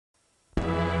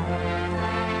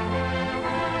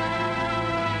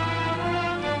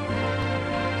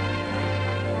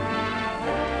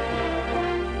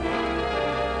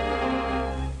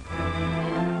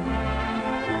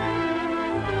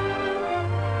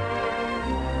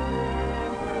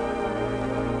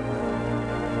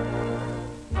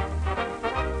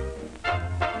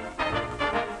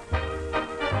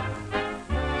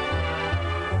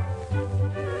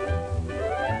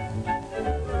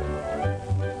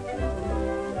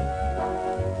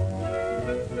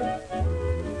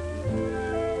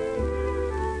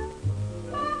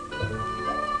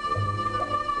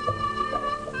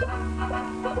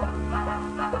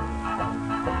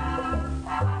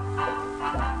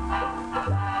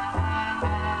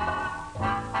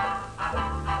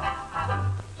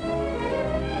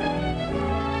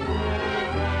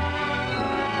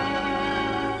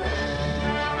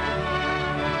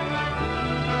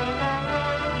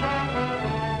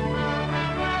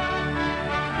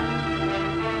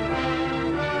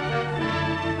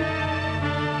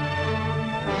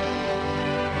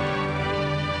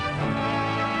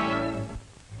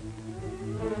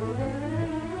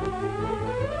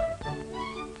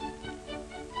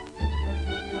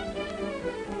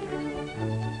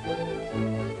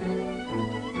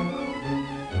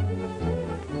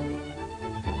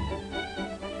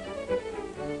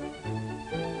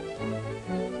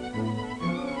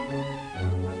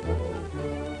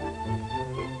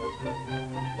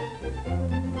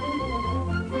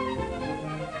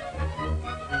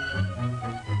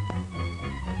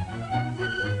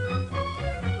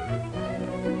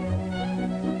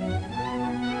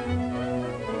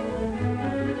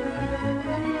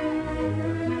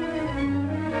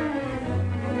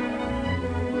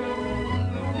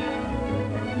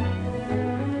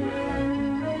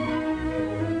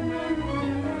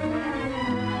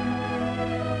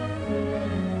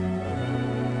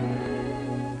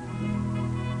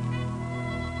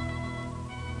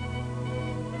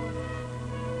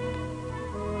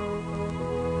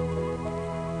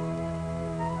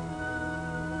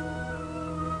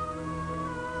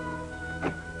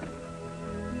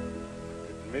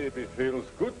Maybe it feels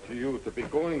good to you to be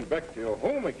going back to your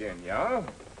home again, yeah?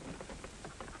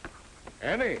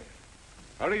 Annie,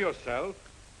 hurry yourself.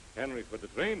 Henry for the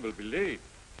train will be late.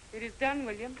 It is done,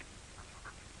 William.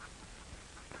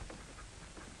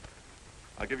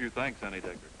 I give you thanks, Annie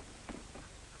Decker,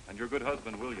 and your good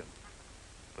husband, William,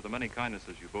 for the many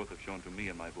kindnesses you both have shown to me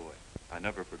and my boy. I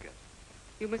never forget.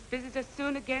 You must visit us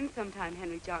soon again sometime,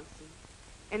 Henry Johnson.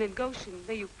 And in Goshen,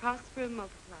 may you prosper and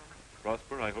multiply.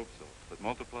 Prosper, I hope so. But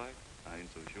multiply, I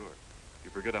ain't so sure. You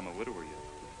forget I'm a widower yet.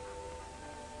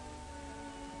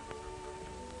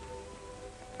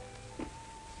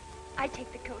 I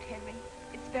take the coat, Henry.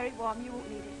 It's very warm. You won't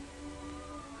need it.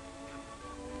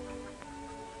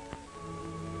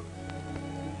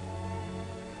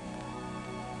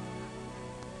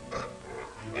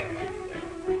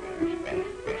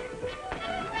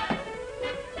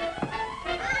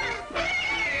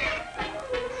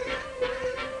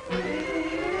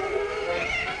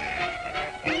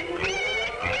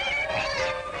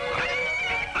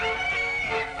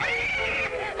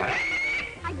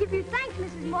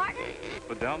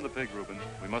 Down the pig, Reuben.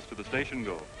 We must to the station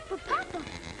go. But Papa,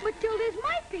 Matilda's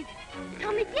my pig.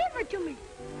 Tommy gave her to me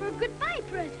for a goodbye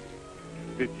present.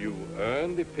 Did you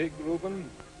earn the pig, Reuben?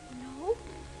 No,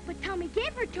 but Tommy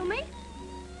gave her to me.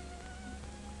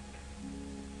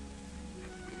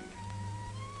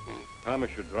 Tommy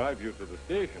should drive you to the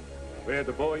station, where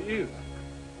the boy is.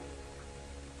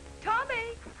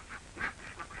 Tommy!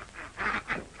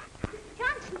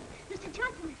 Mr.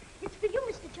 Johnson, it's for you,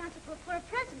 Mr. Johnson, for a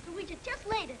present to reach it just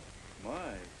later.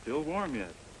 My, still warm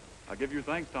yet. I give you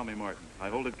thanks, Tommy Martin. I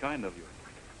hold it kind of you.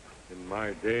 In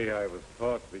my day, I was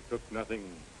taught we took nothing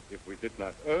if we did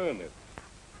not earn it.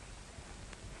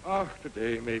 Ah,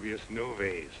 today maybe it's no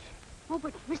ways. Oh,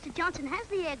 but Mr. Johnson has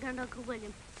the egg and Uncle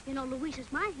William. You know, Louise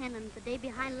is my hen, and the day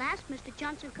behind last, Mr.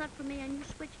 Johnson cut for me and you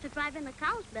switched to driving the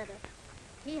cows better.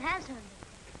 He has earned it.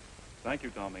 Thank you,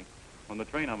 Tommy. On the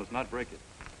train, I must not break it.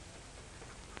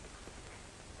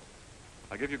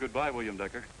 I give you goodbye, William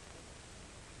Decker.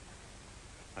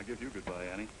 I give you goodbye,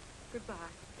 Annie. Goodbye.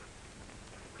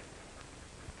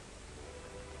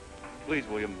 Please,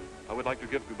 William, I would like to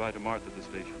give goodbye to Martha at the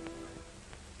station.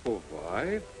 Oh,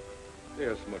 why?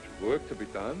 There's much work to be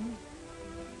done.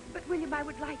 But, William, I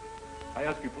would like... I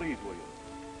ask you, please, William.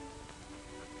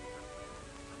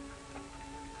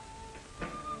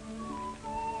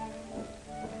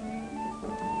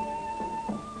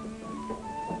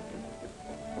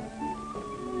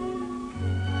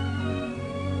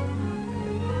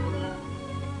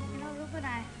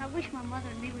 I wish my mother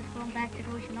and me was going back to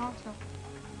Goshen also.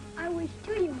 I wish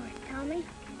too you were, Tommy.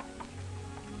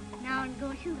 Now in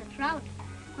Goshen, the trout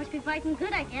must be fighting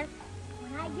good, I guess.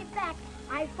 When I get back,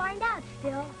 I find out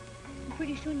still. And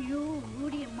pretty soon you,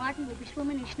 Rudy, and Martin will be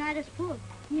swimming in Schneider's pool.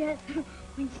 Yes,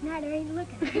 when Schneider ain't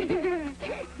looking.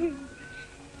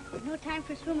 There's no time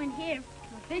for swimming here,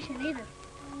 or fishing either.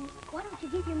 Why don't you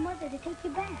get your mother to take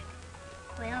you back?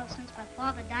 Well, since my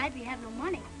father died, we have no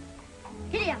money.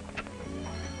 Giddy up.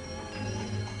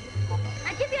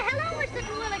 I give you a hello, Mr.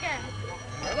 Terwilliger.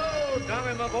 Hello,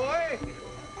 Tommy, my boy.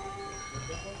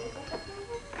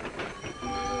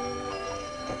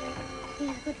 He's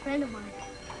a good friend of mine.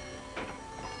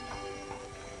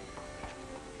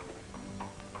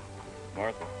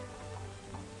 Martha,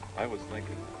 I was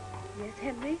thinking. Yes,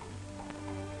 Henry?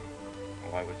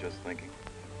 Oh, I was just thinking.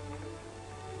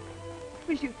 What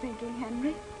was you thinking,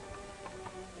 Henry?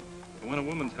 When a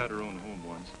woman's had her own home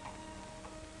once,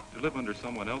 to live under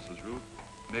someone else's roof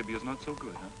maybe is not so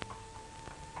good, huh?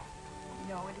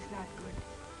 No, it is not good.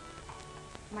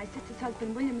 My sister's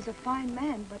husband, William, is a fine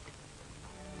man, but...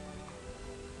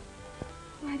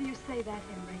 Why do you say that,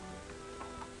 Henry?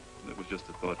 It was just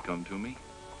a thought come to me.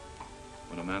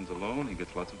 When a man's alone, he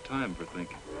gets lots of time for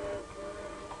thinking.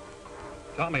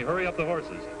 Tommy, hurry up the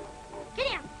horses. Get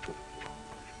him!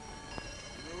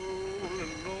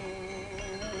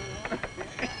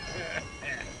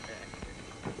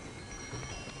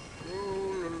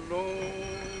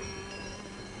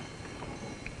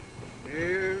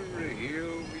 Every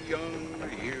hill beyond the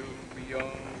hill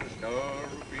beyond the star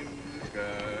up in the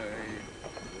sky,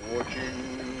 watching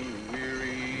the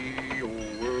weary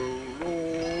old world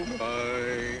roll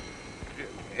by.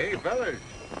 Hey, fellas,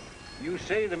 you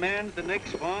say the man at the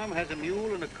next farm has a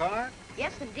mule and a cart?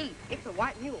 Yes, indeed. It's a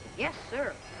white mule. Yes,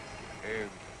 sir.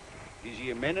 Is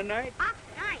he a Mennonite? Ox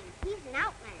 9, he's an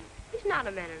outlander. He's not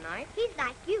a Mennonite. He's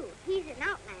like you, he's an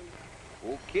outlander.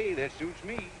 Okay, that suits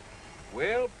me.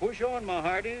 Well, push on, my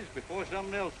hearties, before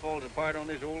something else falls apart on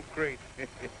this old crate. Yeah,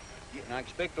 and I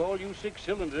expect all you 6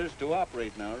 cylinders to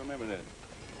operate now, remember that.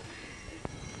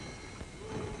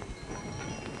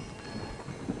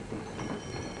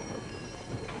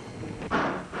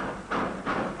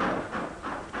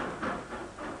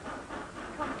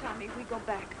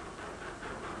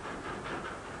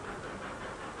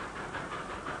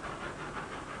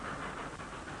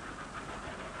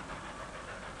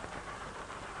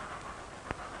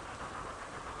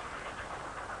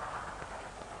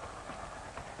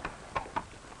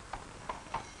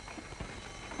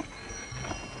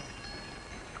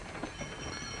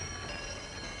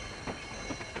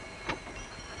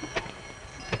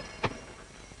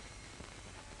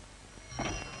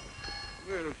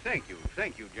 Thank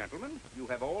you, gentlemen. You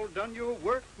have all done your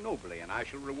work nobly, and I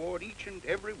shall reward each and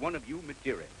every one of you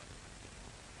materially.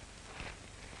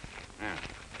 Now,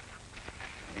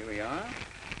 here we are.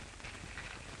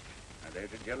 Now,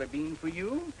 there's a jelly bean for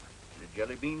you, and a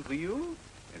jelly bean for you,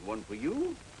 and one for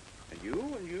you, and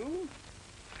you,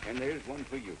 and there's one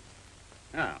for you.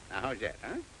 Now how's that,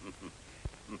 huh?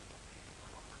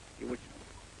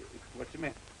 What's the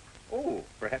matter? Oh,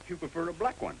 perhaps you prefer a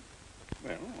black one.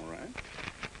 Well, all right.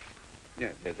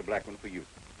 Yeah, there's a black one for you.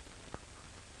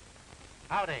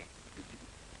 Howdy.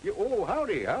 Oh,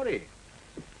 howdy.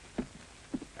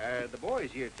 The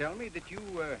boys here tell me that you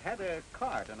had a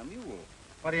cart and a mule.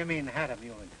 What do you mean, had a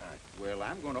mule and cart? Well,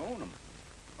 I'm going to own them.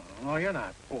 Oh, no, you're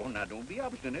not. Oh, now, don't be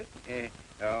obstinate.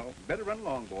 Better run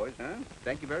along, boys, huh?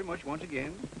 Thank you very much once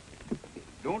again.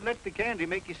 Don't let the candy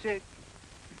make you sick.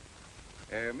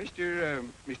 Mr.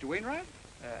 Wainwright?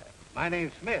 My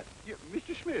name's Smith. Yeah,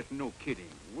 Mr. Smith, no kidding.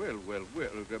 Well.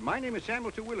 My name is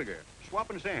Samuel Terwilliger.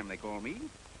 Swappin' Sam, they call me.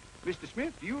 Mr.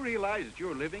 Smith, do you realize that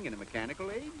you're living in a mechanical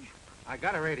age? I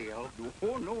got a radio.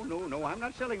 Oh, no. I'm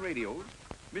not selling radios.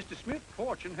 Mr. Smith,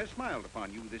 fortune has smiled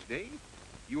upon you this day.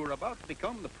 You are about to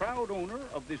become the proud owner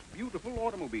of this beautiful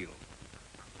automobile.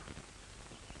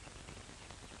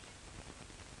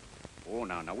 Oh,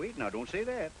 now, wait, don't say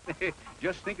that.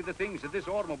 Just think of the things that this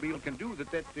automobile can do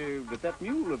that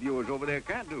mule of yours over there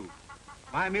can't do.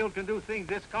 My mule can do things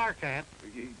this car can't.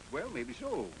 Well, maybe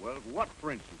so. Well, what,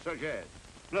 for instance, such as?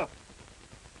 Look,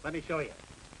 let me show you.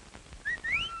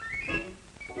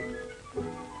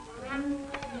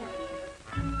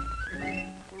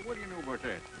 Well, what do you know about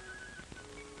that?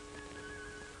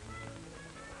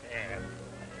 Yeah.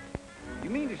 You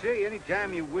mean to say any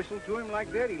time you whistle to him like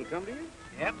that, he'll come to you?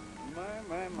 Yep.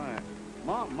 My.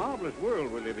 Marvelous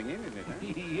world we're living in, isn't it, huh?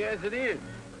 Yes, it is.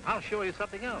 I'll show you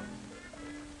something else.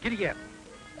 Giddy up.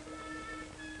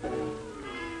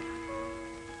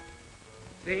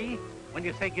 See? When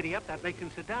you say giddy up, that makes him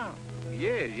sit down.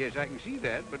 Yes, I can see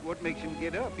that, but what makes him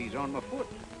get up? He's on my foot.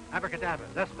 Abracadabra.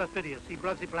 That's fastidious. See,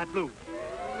 brusy flat blue.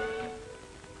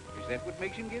 Is that what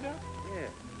makes him get up? Yeah.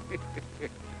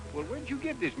 Well, where'd you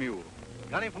get this mule?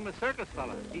 Got him from a circus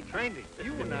fella. He trained him.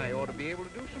 You and I ought to be able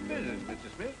to do some business, Mr.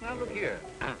 Smith. Now, look here.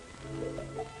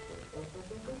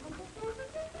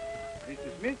 Mr.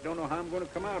 Smith, don't know how I'm going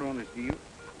to come out on this deal.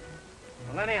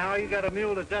 Well, anyhow, you got a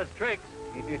mule that does tricks.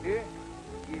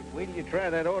 Wait till you try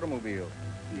that automobile.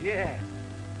 Yeah.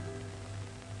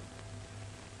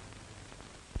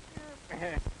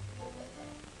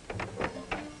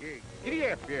 Giddy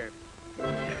up here.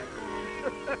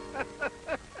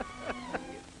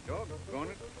 Doggone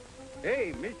it.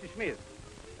 Hey, Mr. Smith,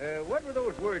 what were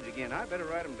those words again? I better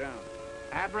write them down.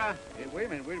 Abra. Hey, wait a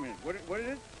minute. What is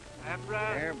it?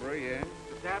 Abra. Abra, yeah.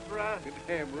 Cadabra.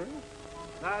 Cadabra.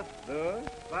 Thus.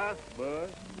 Buzz.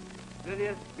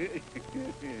 Fastidious.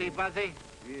 See, Buzzy?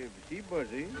 Yeah, see,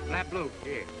 Buzzy. Flat blue.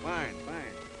 Yeah, fine.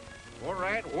 All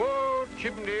right. Whoa,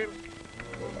 Chippendale.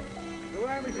 Go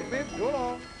on, Mr. Smith. Go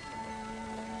along.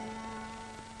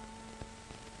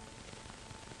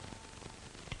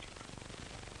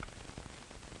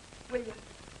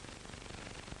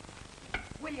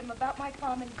 William, about my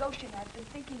farm in Goshen, I've been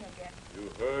thinking again. You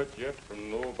heard yet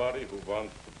from nobody who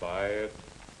wants to buy it?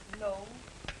 No.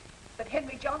 But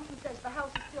Henry Johnson says the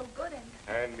house is still good and...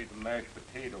 Hand me the mashed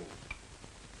potatoes.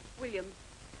 William,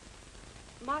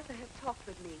 Martha has talked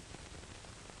with me.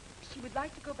 She would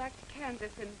like to go back to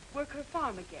Kansas and work her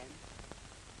farm again.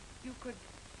 You could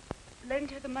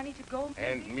lend her the money to go?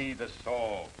 Hand me the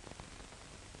saw.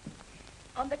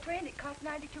 On the train, it cost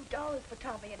 $92 for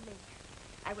Tommy and me.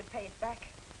 I would pay it back.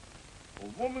 A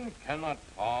woman cannot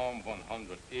farm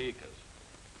 100 acres.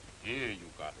 Here you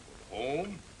got a good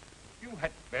home. You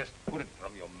had best put it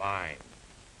from your mind.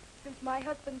 Since my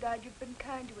husband died, you've been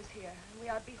kind to us here, and we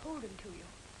are beholden to you.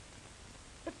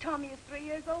 But Tommy is 3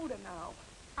 years older now.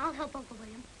 I'll help Uncle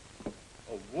William.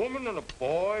 A woman and a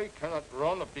boy cannot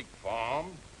run a big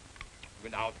farm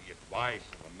without the advice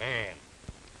of a man.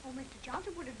 Oh, Mr.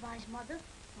 Johnson would advise Mother.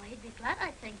 Well, he'd be glad,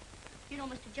 I think. You know,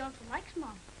 Mr. Johnson likes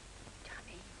Mom.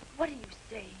 Tommy, what are you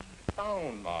saying?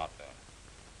 Down, Martha.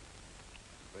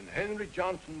 When Henry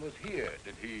Johnson was here,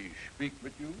 did he speak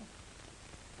with you?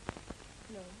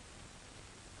 No.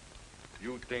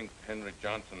 You think Henry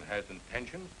Johnson has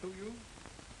intentions to you?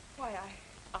 Why,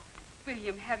 Oh,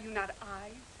 William, have you not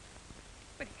eyes?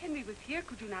 But Henry was here,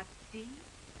 could you not see?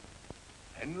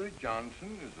 Henry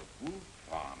Johnson is a good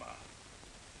farmer.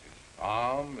 His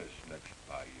farm is next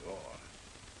by yours.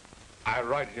 I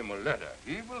write him a letter.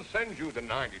 He will send you the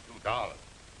 $92.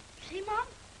 See, Mom?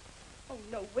 Oh,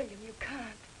 no, William, you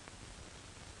can't.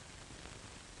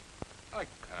 I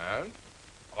can't.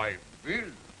 I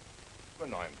will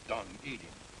when I'm done eating.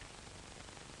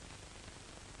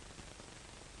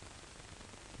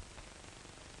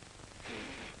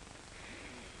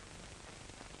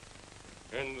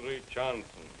 Henry Johnson,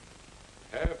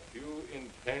 have you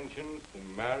intentions to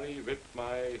marry with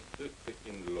my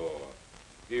sister-in-law?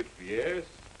 If yes,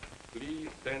 please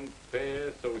send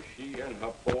fare so she and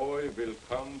her boy will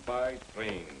come by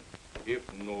train.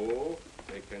 If no,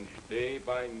 they can stay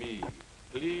by me.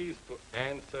 Please to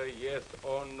answer yes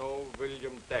or no,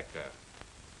 William Decker.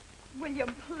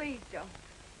 William, please don't.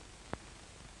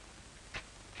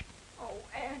 Oh,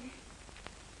 Annie.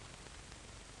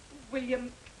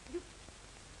 William, you...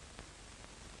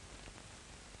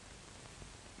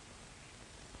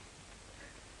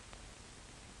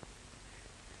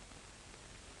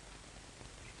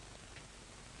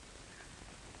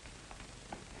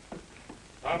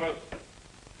 Thomas.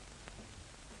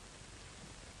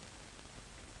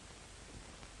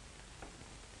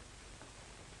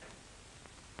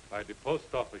 By the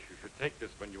post office, you should take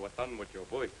this when you are done with your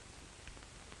work.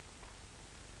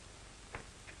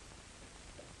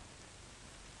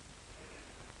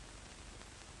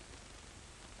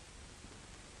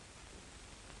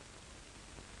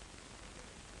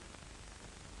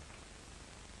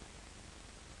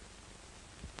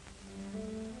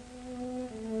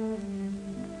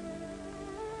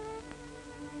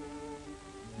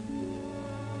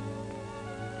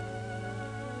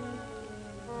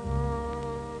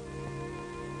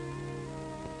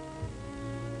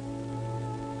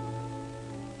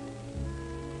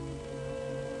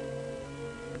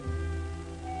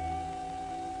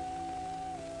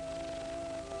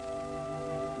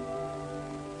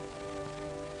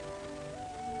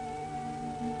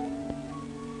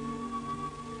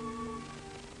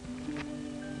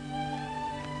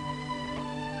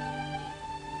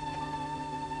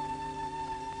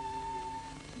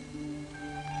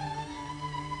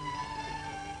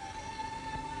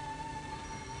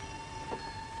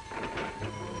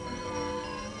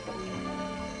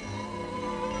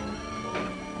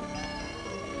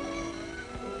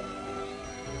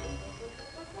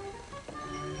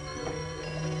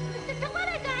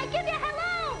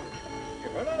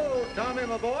 Tommy,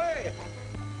 my boy.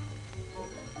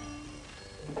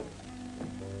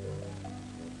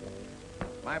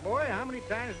 My boy, how many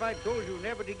times have I told you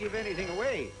never to give anything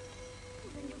away?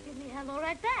 Well, then you give me hello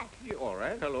right back. Yeah, all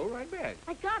right, hello, right back.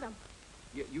 I got 'em.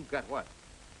 You got what?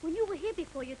 When you were here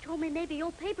before, you told me maybe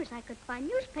old papers I could find,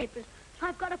 newspapers. So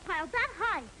I've got a pile that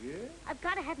high. Yeah? I've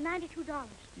got to have $92.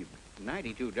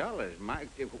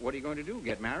 $92? What are you going to do,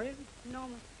 get married? No,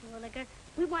 Mr. Terwilliger.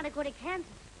 We want to go to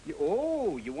Kansas.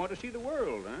 You want to see the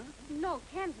world, huh? No,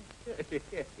 Kansas.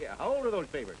 Yeah, how old are those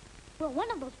papers? Well, one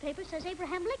of those papers says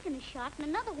Abraham Lincoln is shot, and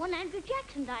another one, Andrew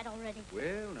Jackson died already.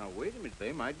 Well, now, wait a minute.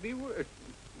 They might be worse.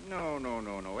 No.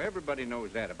 Everybody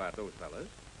knows that about those fellas.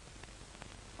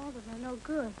 Oh, but they're no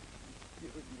good.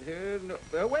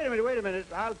 Wait a minute.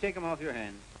 I'll take them off your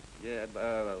hands. Yeah,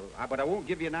 but I won't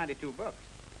give you $92.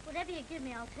 Whatever you give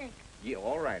me, I'll take. Yeah,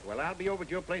 all right. Well, I'll be over at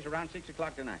your place around 6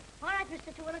 o'clock tonight. All right,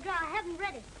 Mr. Terwilliger, I have them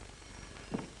ready.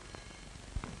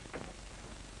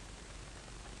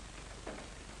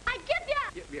 I give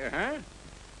ya! Huh?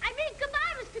 I mean,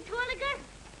 goodbye, Mr. Terwilliger.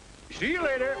 See you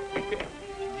later.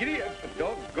 Giddy up,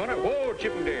 doggone it. Whoa,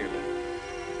 Chippendale.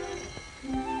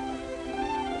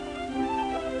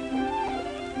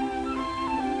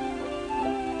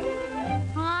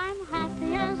 I'm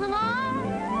happy as a lark,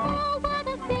 oh, what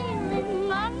a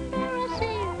feeling under a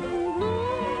ceiling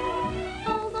blue.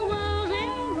 Oh, the world's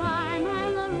in rhyme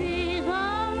and the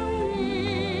reason is,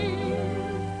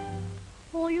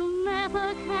 oh, you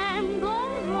never can go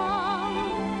wrong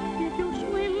if you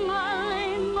swim a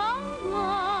lane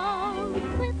along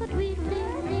with a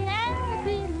tweedledee and a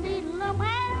tweedledee-lum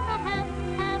and a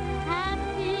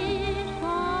happy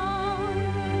song.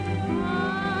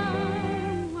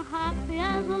 I'm happy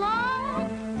as a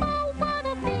lark, oh, what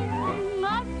a feeling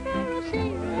under a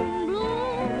ceiling blue.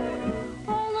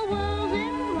 All the world's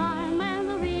in rhyme and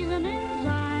the reason is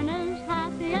I'm as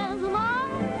happy as a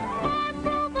lark. I'm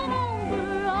broken over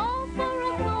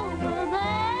a clover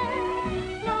there.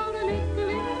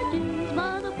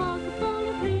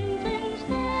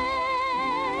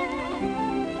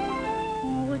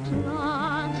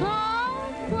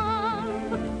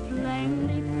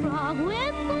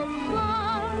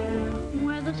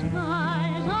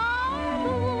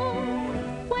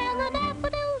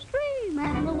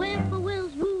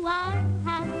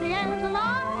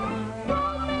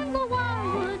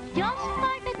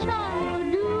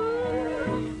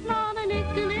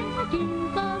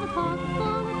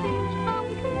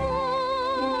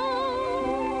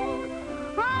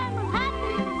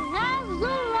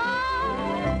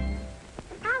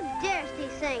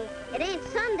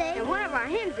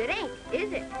 It ain't,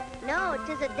 is it? No, it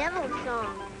is a devil's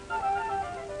song.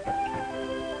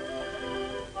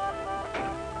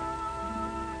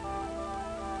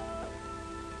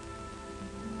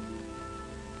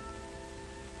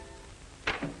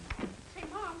 Say,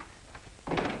 Mom,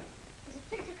 is it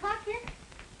 6 o'clock yet?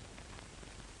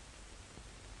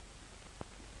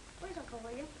 Where's Uncle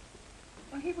William?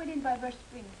 Well, he went in by Rush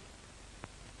Springs.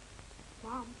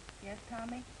 Mom, Yes,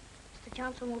 Tommy? Mr.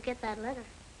 Johnson won't get that letter.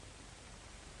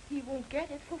 He won't get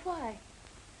it. For why?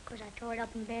 'Cause I tore it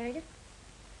up and buried it.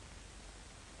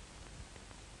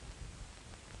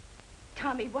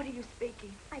 Tommy, what are you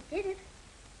speaking? I did it.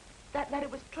 That letter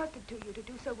was trusted to you. To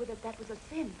do so with it, that was a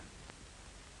sin.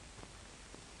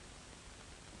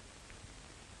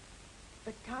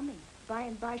 But, Tommy, by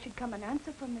and by should come an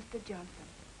answer from Mr. Johnson.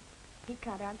 He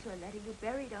can't answer a letter you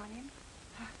buried on him.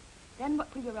 Then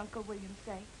what will your Uncle William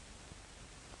say?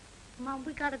 Mom,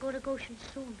 we gotta go to Goshen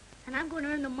soon. And I'm going to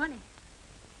earn the money.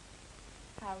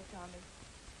 How, Tommy?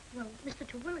 Well, Mr.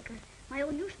 Terwilliger, my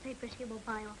old newspapers here will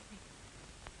buy off me.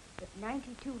 But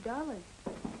 $92.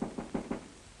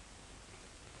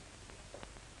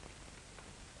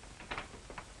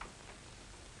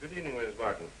 Good evening, Mrs.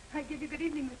 Martin. I give you good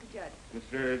evening, Mr. Judd.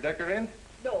 Mr. Decker in?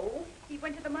 No, he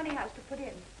went to the money house to put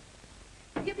in.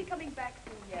 He'll be coming back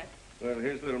soon, yes. Well,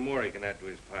 here's a little more he can add to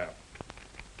his pile.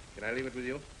 Can I leave it with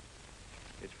you?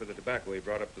 It's for the tobacco he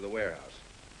brought up to the warehouse.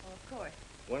 Oh, of course.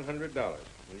 $100.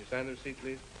 Will you sign the receipt,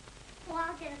 please? Oh,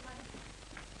 I'll get it, Mother.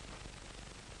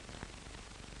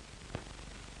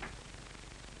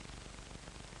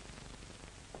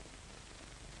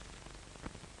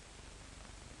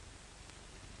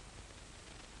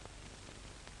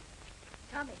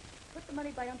 Tommy, put the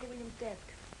money by Uncle William's desk.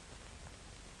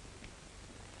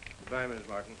 Goodbye, Mrs.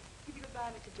 Martin. Give you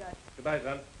goodbye, Mr. Judd. Goodbye,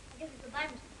 son. I guess it's goodbye,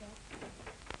 Mr.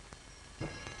 Joe.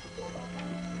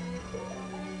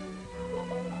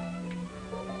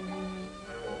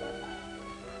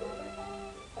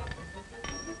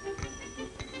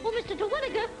 Oh, Mr.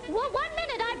 Terwilliger, 1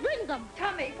 minute, I bring them.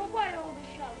 Tommy, for why all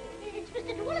the shout? It's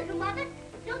Mr. Terwilliger, Mother.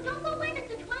 Don't go away,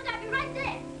 Mr. Terwilliger. I'll be right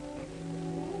there.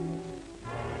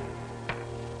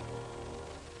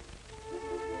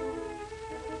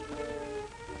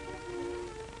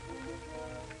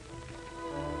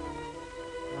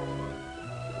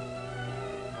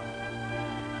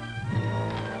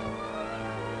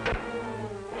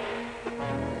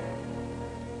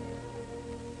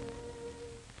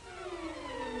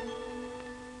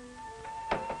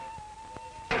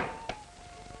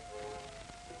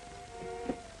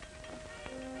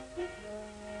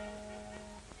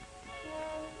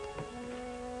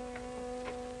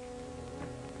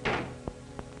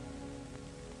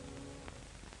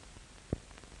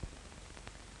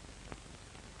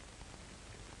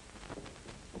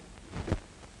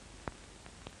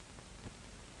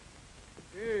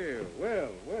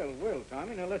 Well,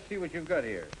 Tommy, now let's see what you've got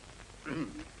here.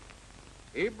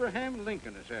 Abraham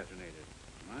Lincoln assassinated.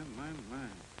 My.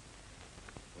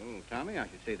 Well, Tommy, I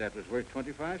should say that was worth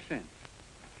 25 cents.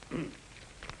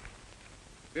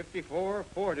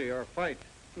 54.40 or fight.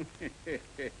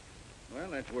 Well,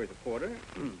 that's worth a quarter.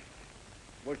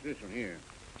 What's this one here?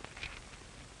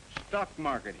 Stock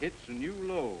market hits a new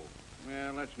low.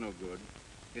 Well, that's no good.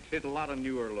 It's hit a lot of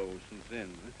newer lows since then.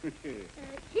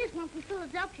 Here's one from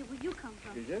Philadelphia, where you come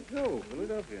from. Is that so?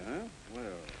 Philadelphia, huh?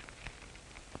 Well,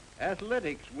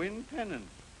 athletics win pennant.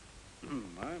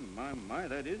 my,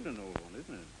 that is an old one,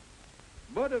 isn't it?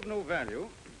 But of no value.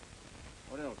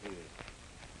 What else is it?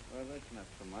 Well, that's not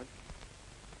so much.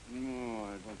 No,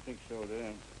 I don't think so,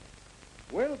 then.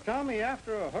 Well, Tommy,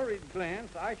 after a hurried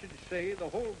glance, I should say the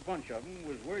whole bunch of them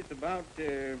was worth about,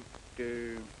 $1.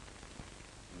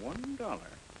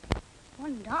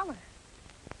 $1?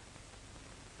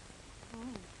 Oh.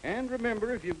 And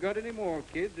remember, if you've got any more,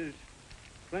 kids, there's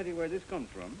plenty where this comes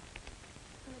from.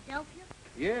 Philadelphia?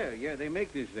 Yeah, they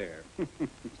make this there.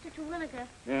 Mr. Terwilliger,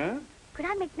 Yeah? could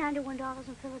I make $91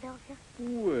 in Philadelphia?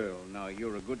 Well, now,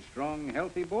 you're a good, strong,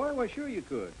 healthy boy. Why, sure you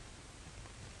could.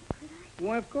 Could I?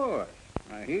 Why, of course.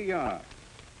 Now, here you are.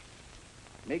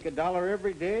 Make $1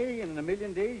 every day, and in a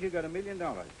million days, you got $1 million.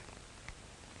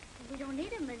 We don't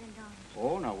need $1 million.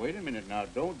 Oh, now, wait a minute. Now,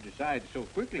 don't decide so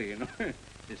quickly, you know.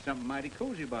 There's something mighty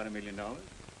cozy about $1 million.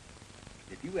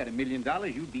 If you had $1 million,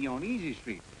 you'd be on Easy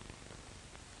Street.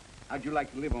 How'd you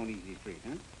like to live on Easy Street,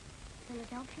 huh?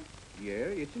 Philadelphia?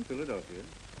 Yeah, it's in Philadelphia.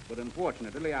 But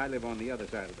unfortunately, I live on the other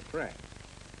side of the track.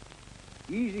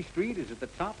 Easy Street is at the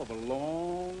top of a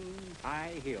long,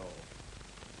 high hill.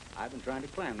 I've been trying to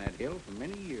climb that hill for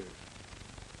many years.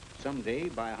 Someday,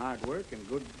 by hard work and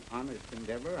good, honest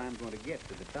endeavor, I'm going to get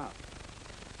to the top.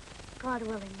 God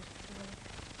willing, Mr. Terwilliger.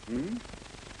 Hmm?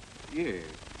 Yes,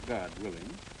 God willing.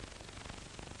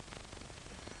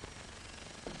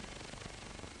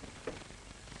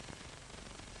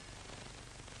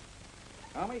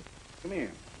 Tommy, come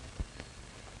here.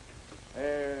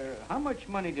 How much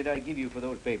money did I give you for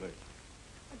those papers?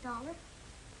 $1.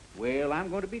 Well, I'm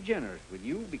going to be generous with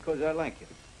you because I like you.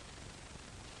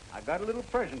 I got a little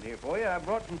present here for you I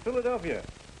brought from Philadelphia.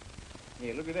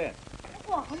 Here, look at that.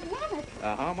 Oh, a harmonica.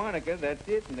 A harmonica, that's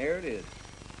it, and there it is.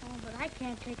 Oh, but I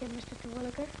can't take it, Mr.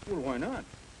 Terwilliger. Well, why not?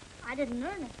 I didn't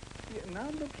earn it. Yeah, now,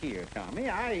 look here, Tommy.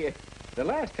 The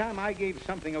last time I gave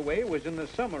something away was in the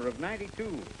summer of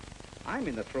 '92. I'm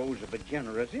in the throes of a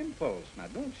generous impulse. Now,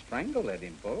 don't strangle that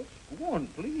impulse. Go on,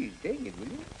 please, take it, will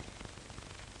you?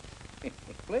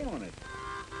 Play on it.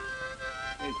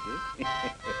 That's it.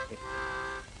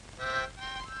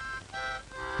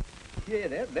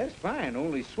 Yeah, that's fine.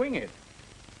 Only swing it.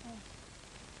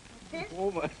 This?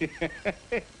 Oh, my.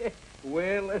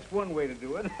 Well, that's one way to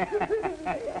do it.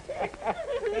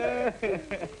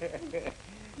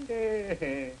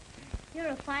 You're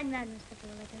a fine man, Mr.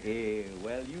 Terwilliger.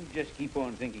 Well, you just keep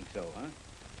on thinking so, huh?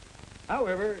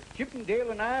 However,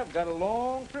 Chippendale and I have got a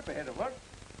long trip ahead of us.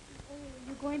 Oh,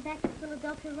 you going back to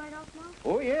Philadelphia right off now?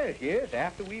 Oh, yes.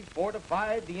 After we've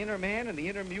fortified the inner man and the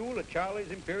inner mule at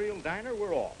Charlie's Imperial Diner,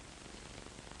 we're off.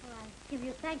 Well, I give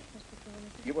you thanks, Mr.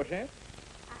 Terwilliger. You what's that?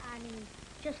 I mean,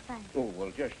 just thanks. Oh,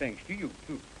 well, just thanks to you,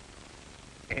 too.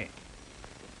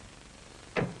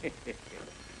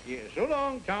 Yeah, so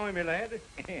long, Tommy, my lad.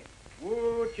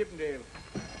 Whoa, Chippendale.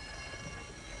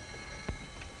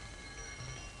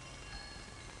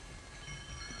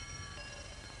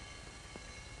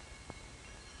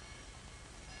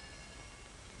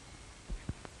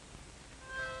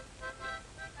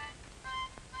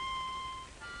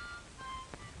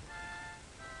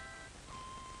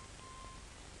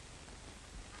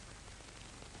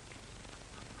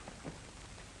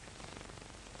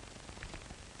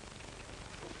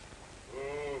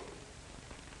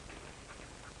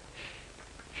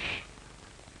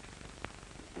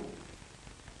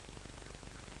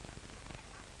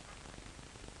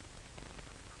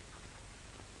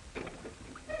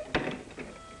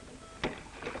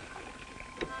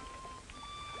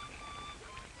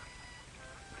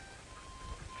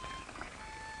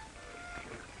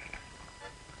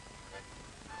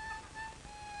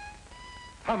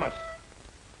 Thomas.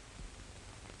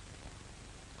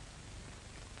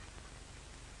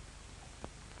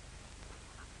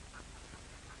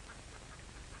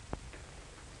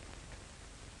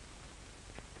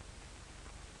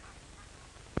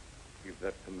 Give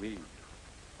that to me.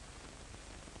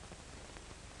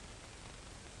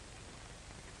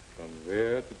 From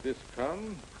where did this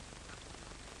come?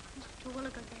 Mr.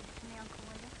 Terwilliger gave it to me, Uncle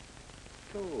William.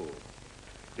 So,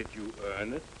 did you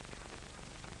earn it?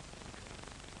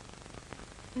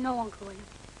 No, Uncle William.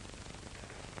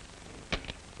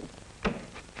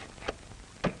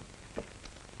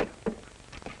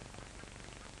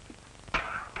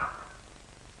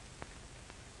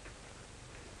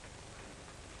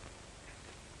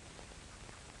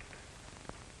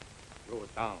 Throw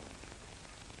it down.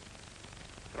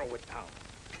 Throw it down.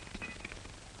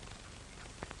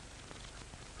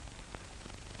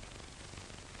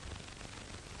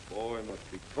 Boy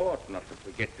must be taught not to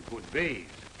forget the good ways.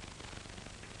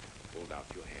 Hold out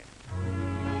your hand.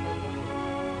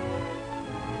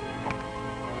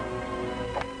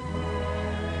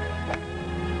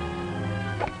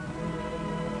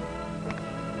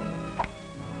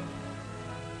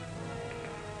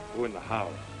 Go in the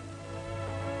house.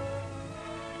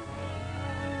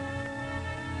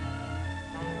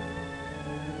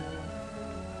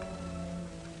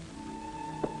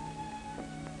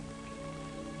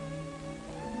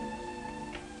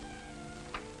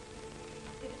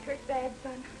 Hurt bad,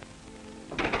 son?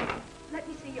 Let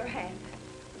me see your hand.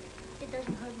 It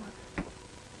doesn't hurt, Mother.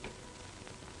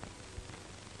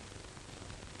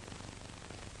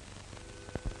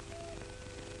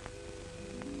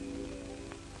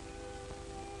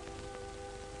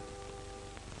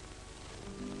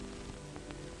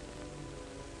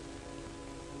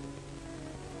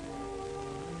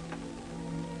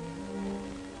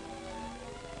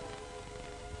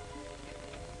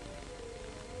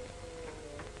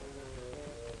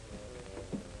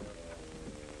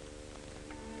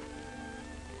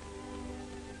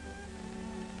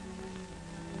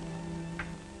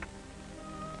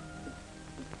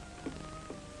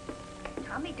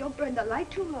 Tommy, don't burn the light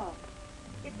too long.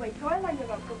 It waits oil on your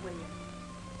Uncle William.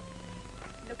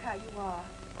 Look how you are,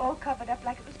 all covered up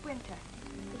like it was winter.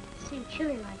 It seemed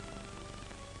chilly like.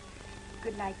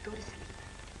 Good night, go to sleep.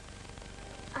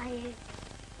 I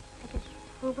just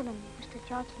Reuben and Mr.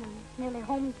 Johnson are nearly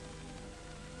home.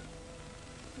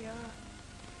 Yeah.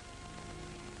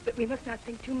 But we must not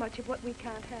think too much of what we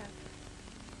can't have.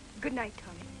 Good night,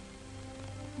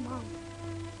 Tommy. Mom.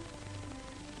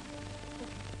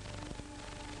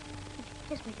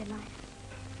 Kiss me goodnight.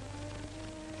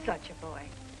 Such a boy.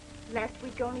 Last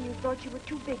week only you thought you were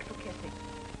too big for kissing.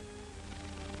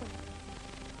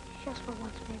 Just for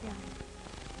once, maybe I'm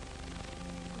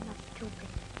not too big.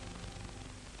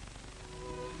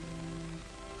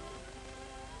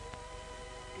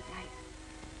 Good night.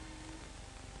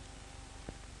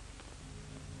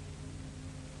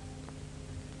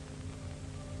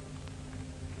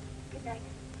 Good night.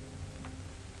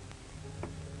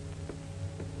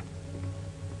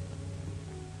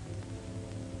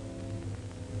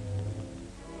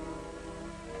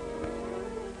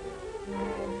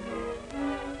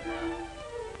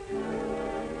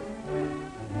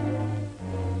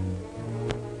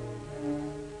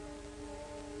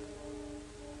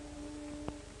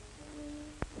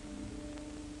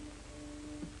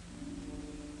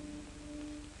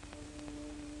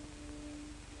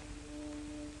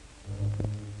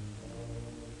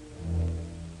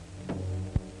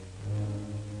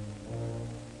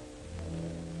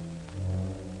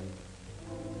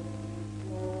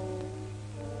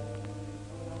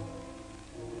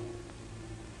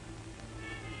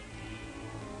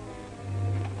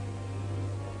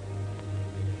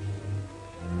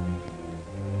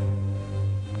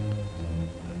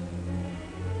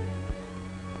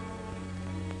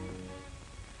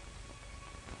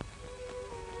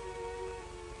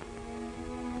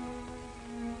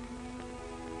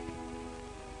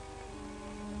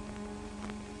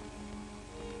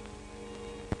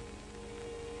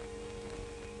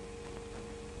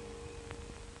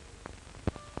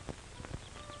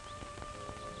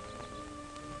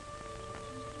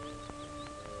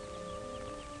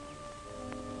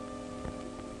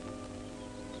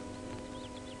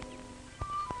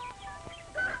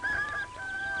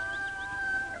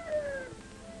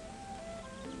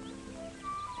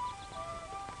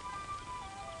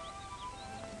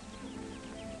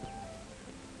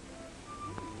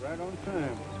 Right on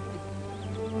time.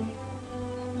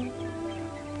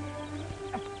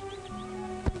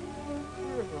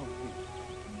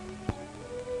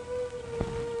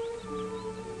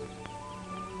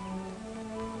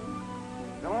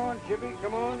 Come on, Chippy,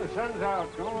 come on, the sun's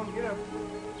out. Come on, get up.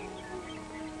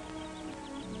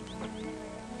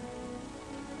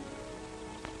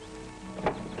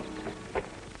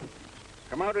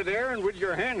 Come out of there and with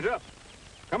your hands up.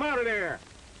 Come out of there.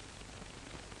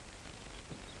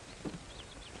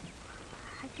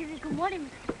 Good morning,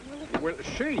 Mr. Willis. Well,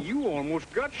 say, you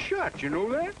almost got shot, you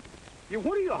know that?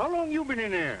 How long you been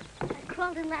in there? I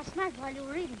crawled in last night while you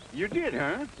were eating. You did,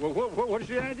 huh? Well, what's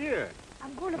the idea?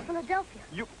 I'm going to Philadelphia.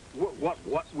 You, what,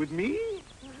 with me?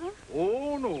 Uh-huh.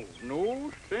 Oh,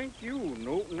 no, thank you.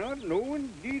 No,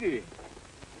 indeedy.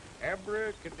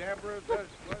 Abracadabra,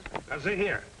 Now, see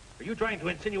here. Are you trying to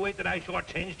insinuate that I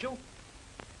shortchanged you?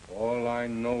 All I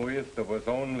know is there was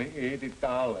only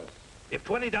 $80. If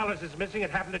 $20 is missing, it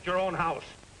happened at your own house.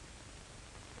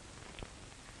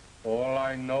 All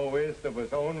I know is there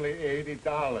was only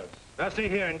 $80. Now, see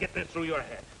here and get this through your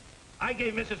head. I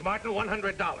gave Mrs. Martin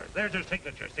 $100. There's her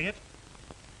signature, see it?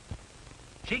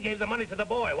 She gave the money to the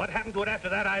boy. What happened to it after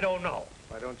that, I don't know.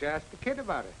 Why don't you ask the kid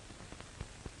about it?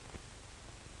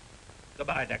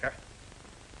 Goodbye, Decker.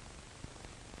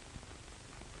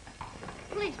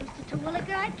 Please, Mr.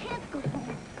 Terwilliger, I can't go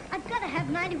home. I've got to have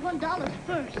 $91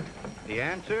 first. The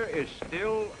answer is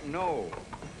still no.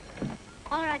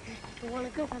 All right, Mr.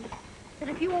 Terwilliger, then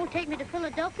if you won't take me to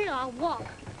Philadelphia, I'll walk.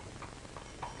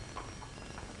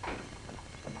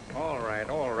 All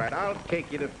right. I'll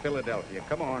take you to Philadelphia.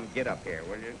 Come on, get up here,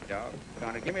 will you,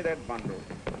 doggone it. Give me that bundle.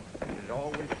 There's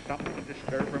always something to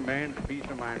disturb a man's peace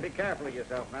of mind. Be careful of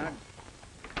yourself, now.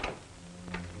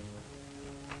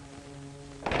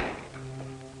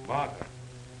 Martha,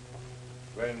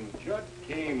 when Judd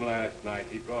came last night,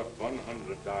 he brought $100,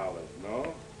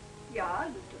 no? Yeah,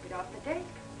 you took it off the desk.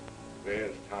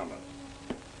 Where's Thomas?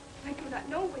 I do not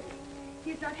know, Willie.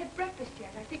 He has not had breakfast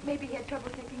yet. I think maybe he had trouble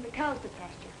taking the cows to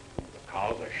pasture. The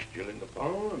cows are still in the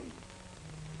barn.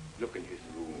 Look in his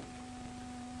room.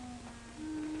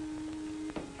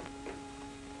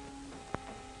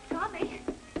 Tommy!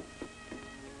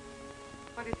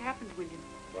 What has happened, William?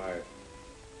 Why,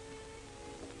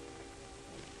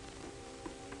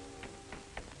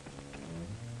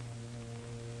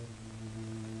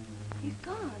 He's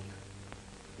gone.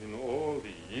 in all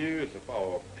the years of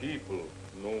our people,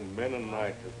 no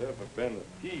Mennonite has ever been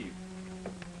a thief.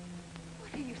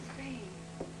 What are you saying?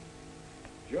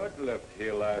 judge left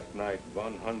here last night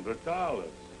 $100.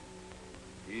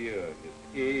 Here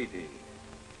is 80.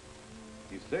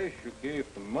 He says you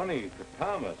gave the money to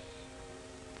Thomas.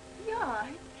 Yeah,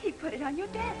 he put it on your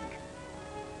desk.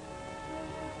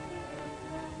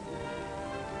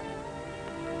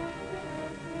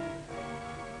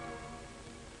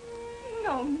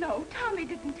 No, no, Tommy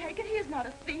didn't take it. He is not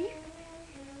a thief.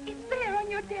 It's there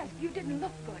on your desk. You didn't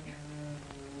look good.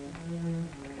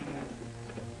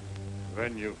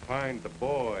 When you find the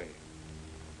boy,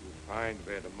 you find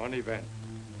where the money went.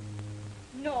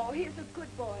 No, he's a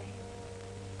good boy.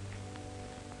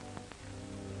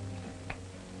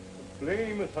 The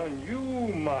blame is on you,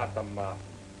 Martha Martin.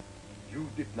 You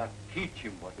did not teach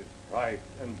him what is right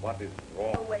and what is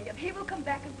wrong. Oh, William, he will come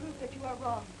back and prove that you are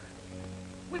wrong.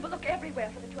 We will look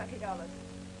everywhere for the $20.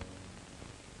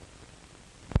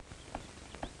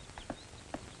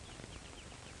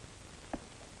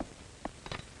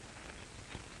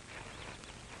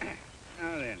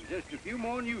 Now then, just a few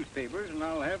more newspapers and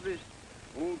I'll have this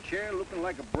old chair looking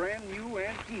like a brand new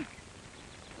antique.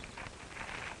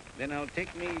 Then I'll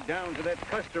take me down to that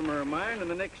customer of mine in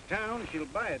the next town. She'll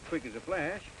buy it quick as a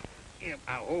flash. Yep,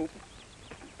 I hope.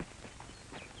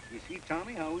 You see,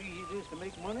 Tommy, how easy it is to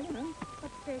make money, huh?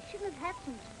 But shouldn't it have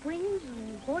some springs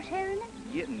and horsehair in it?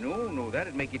 Yeah, no,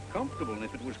 that'd make it comfortable. And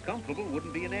if it was comfortable, it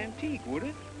wouldn't be an antique, would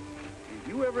it? If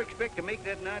you ever expect to make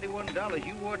that $91,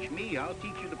 you watch me. I'll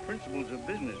teach you the principles of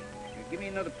business. Here, give me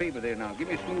another paper there now. Give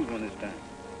me a smooth one this time.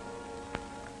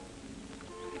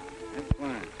 That's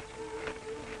fine.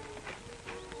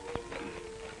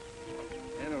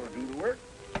 That ought to do the work.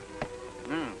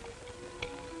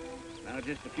 Now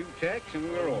just a few tacks and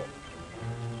we're off.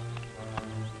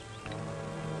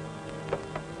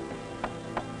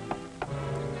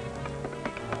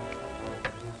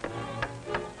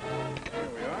 There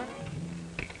we are.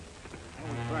 Now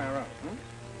we'll try her out, huh?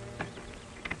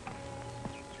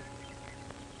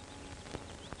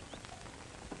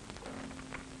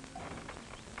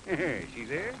 Hey, she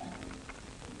there?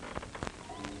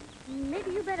 Maybe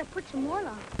you better put some oil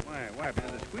on. Why,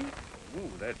 another squeak? Ooh,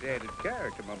 that's added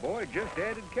character, my boy, just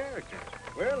added character.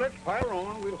 Well, let's fire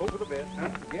on. We'll hope for the best. Huh?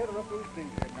 Gather up those things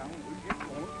there now. We'll get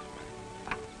going.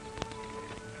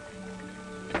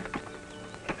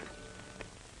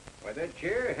 Why, that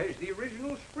chair has the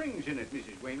original springs in it,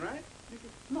 Mrs. Wainwright.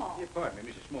 Mrs. Small. Yeah, pardon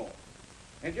me, Mrs. Small.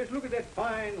 And just look at that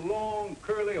fine, long,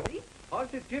 curly...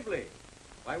 Positively.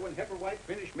 Why, when Hepperwhite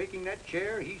finished making that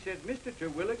chair, he said, Mr.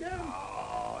 Terwilliger.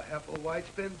 Oh, Hepperwhite's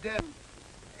been dead.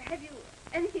 Have you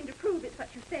anything to prove it's what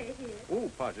you say it is? Oh,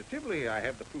 positively, I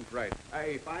have the proof right.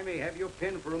 If I may have your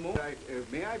pen for a moment,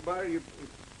 may I borrow your...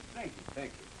 thank you,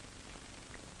 thank you.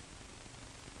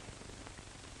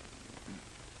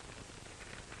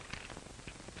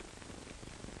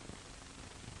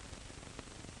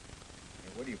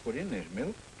 Now, what do you put in this,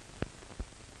 milk?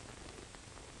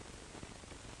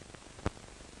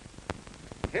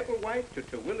 Hepperwhite to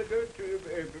Terwilliger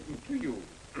to you.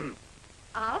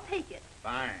 I'll take it.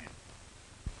 Fine.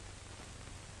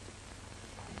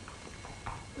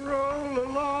 Roll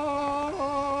along,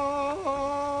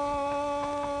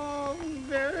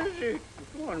 there's it.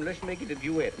 Come on, let's make it a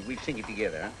duet and we'll sing it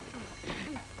together, huh?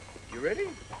 You ready?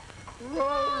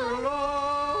 Roll along,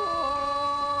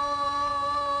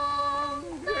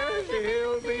 there's a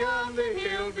hill beyond the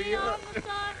hill beyond.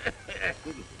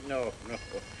 No.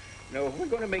 If we're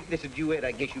going to make this a duet,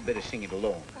 I guess you better sing it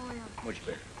alone. Oh, yeah. Much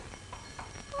better.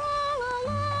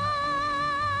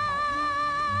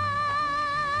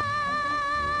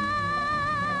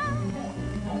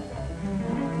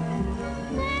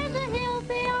 There's a hill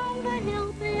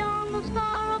beyond the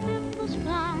star up in the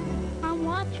sky. I'm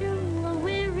watching the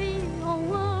weary old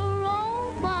world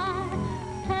roll by.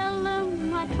 Tell them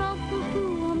my troubles to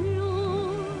a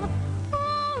mule.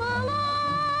 All along.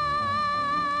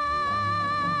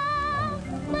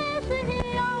 There's a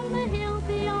hill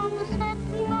beyond the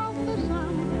setting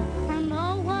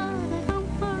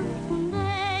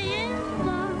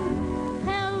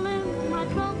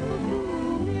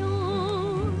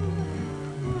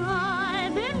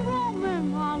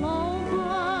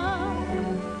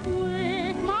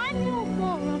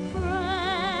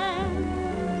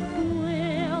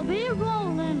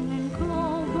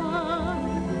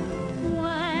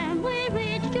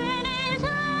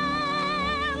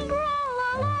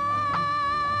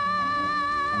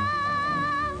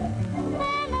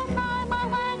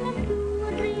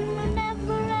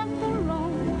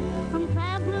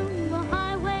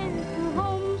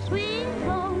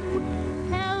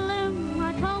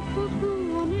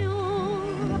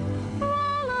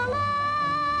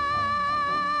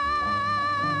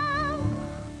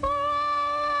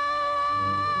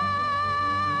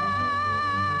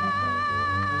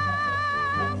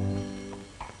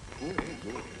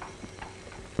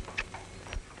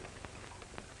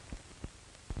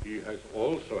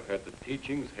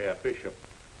teachings, Herr Bishop,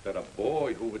 that a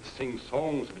boy who would sing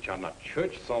songs which are not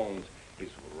church songs is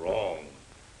wrong.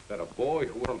 That a boy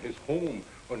who from his home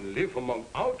and live among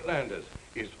outlanders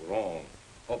is wrong.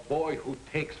 A boy who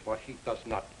takes what he does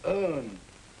not earn,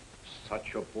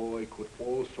 such a boy could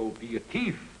also be a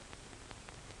thief.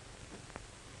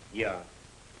 Yeah.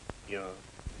 Yeah.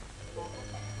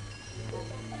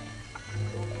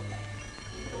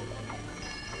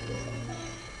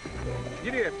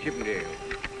 Giddy up, Chippendale.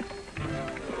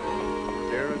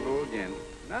 There I go again.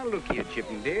 Now look here,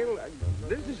 Chippendale.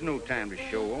 This is no time to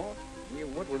show off. Yeah,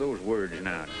 what were those words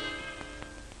now?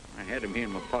 I had them here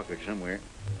in my pocket somewhere.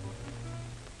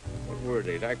 What were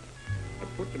they? I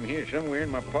put them here somewhere in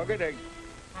my pocket.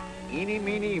 Eeny,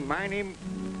 meeny, miny.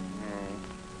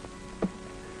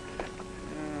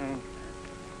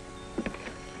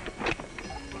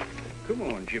 Come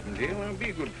on, Chippendale. Now be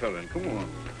a good fella. And come on.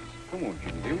 Come on,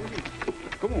 Chippendale.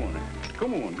 Come on.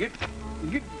 Come on. Get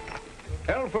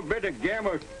alphabet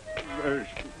gamma.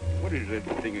 What is that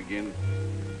thing again?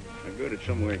 I got it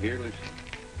somewhere here.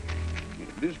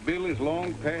 This bill is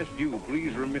long past due.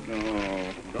 Please remit.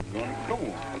 Oh, doggone it. Come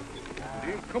on.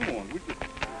 Dear, come on.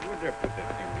 Where'd I put that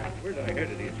thing? Where'd I had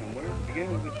it here somewhere?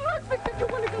 Begin with this. Look, but you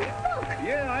want to go look.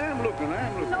 Yeah, I am looking.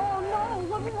 No,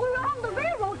 we're on the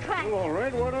railroad track. Oh, all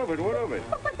right. What of it? What of it?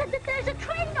 But there's a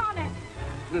train on it.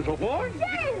 There's a what?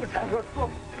 Yes.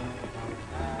 Look.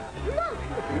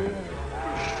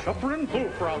 Suffering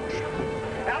bullfrogs.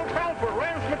 Alfalfa,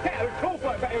 rams,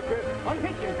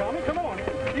 unhitch him, Tommy. Come on.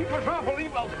 Keep us off.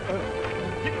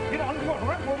 Get on. Come on.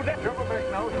 Run over that rubber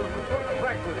back now. So we're going to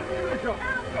practice it. Come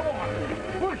on.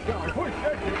 Push, Tommy. Push.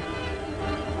 That's it.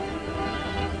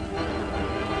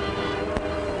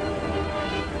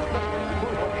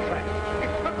 Pull on the track.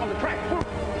 Get stuck on the track. Pull.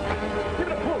 Give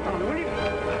it a pull, Tommy, will you?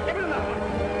 Give it another one.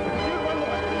 Give it one more.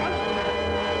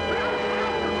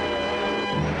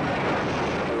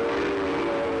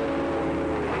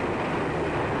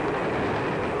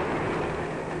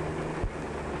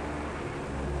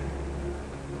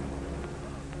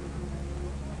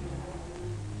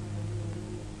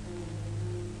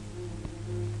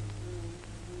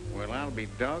 Well, I'll be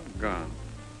doggone.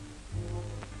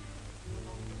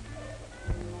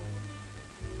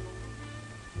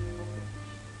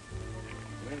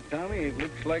 Well, Tommy, it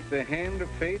looks like the hand of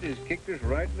fate has kicked us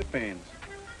right in the pants.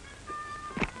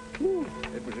 Whew,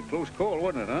 it was a close call,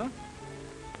 wasn't it, huh?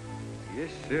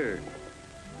 Yes, sir.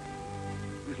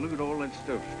 Just look at all that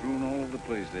stuff strewn all over the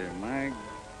place there. My...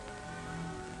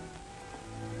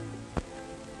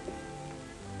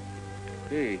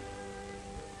 Hey.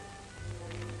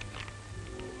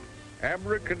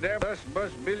 Abracadabra,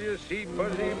 bus, billiard, seed,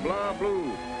 buzzy, blah,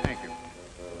 blue. Thank you.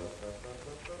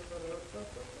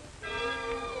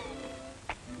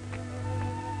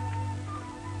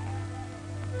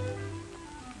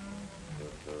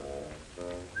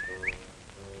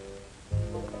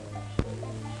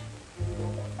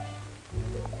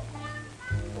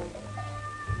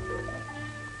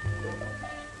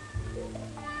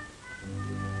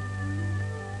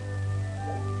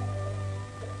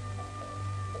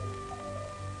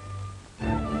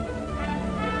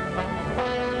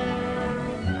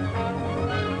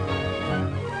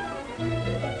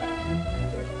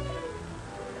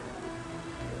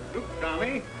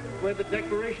 Where the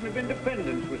Declaration of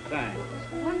Independence was signed.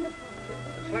 It's wonderful.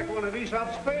 It's like one of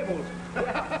Aesop's fables.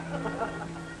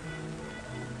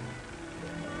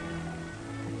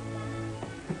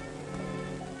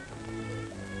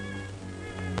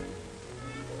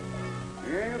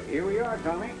 Well, here we are,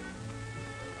 Tommy.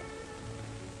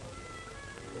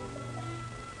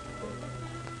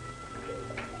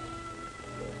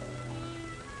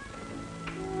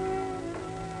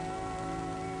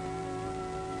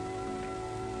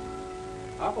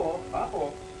 Hop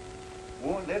off.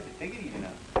 Warned that to take it easy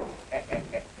now.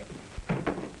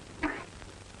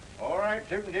 All right,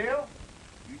 Chippendale.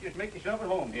 You just make yourself at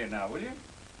home here now, will you?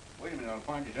 Wait a minute, I'll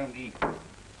find you something to eat.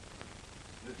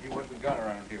 Let's see what we got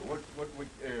around here. Oh,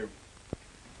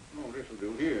 this'll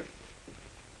do here.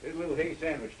 There's a little hay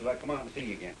sandwich till I come out and see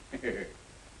you again.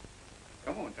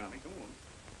 Come on, Tommy, come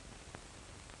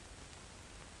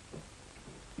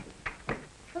on.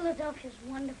 Philadelphia's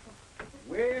wonderful.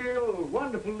 Well,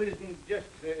 wonderful isn't just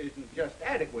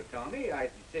adequate, Tommy.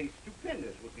 I'd say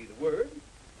stupendous would be the word.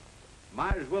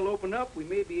 Might as well open up. We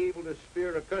may be able to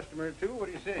spare a customer or two. What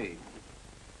do you say?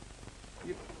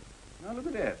 Now look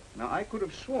at that. Now I could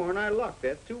have sworn I locked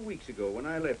that 2 weeks ago when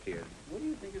I left here. What do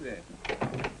you think of that?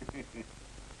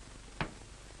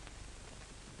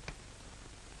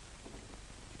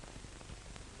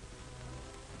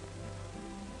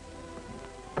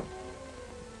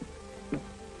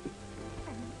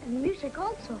 And the music music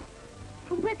also.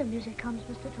 From where the music comes,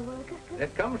 Mr. Terwilliger?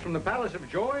 It comes from the Palace of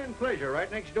Joy and Pleasure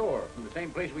right next door. From the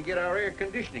same place we get our air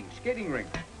conditioning, skating rink.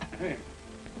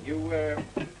 You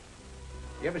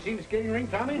ever seen the skating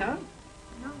rink, Tommy, huh?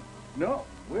 No. No?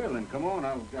 Well, then come on.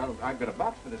 I've got a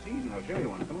box for the season. I'll show you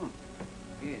one. Come on.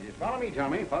 Yeah, just follow me,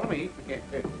 Tommy. Follow me.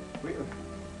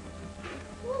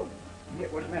 Ooh. Yeah,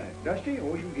 what's the matter? Dusty?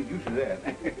 Oh, you can get used to that.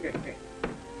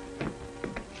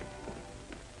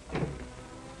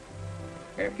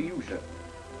 After you, sir.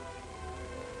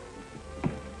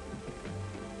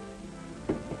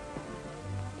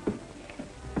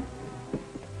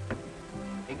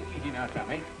 Take it easy now,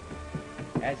 Tommy.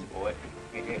 That's the boy.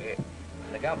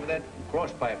 Look out for that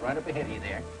cross pipe right up ahead of you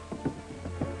there.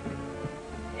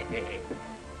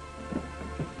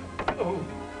 Oh.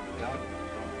 Now.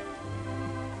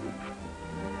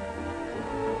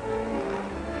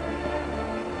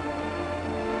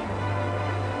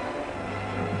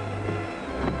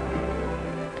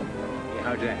 Yeah,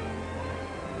 how's that?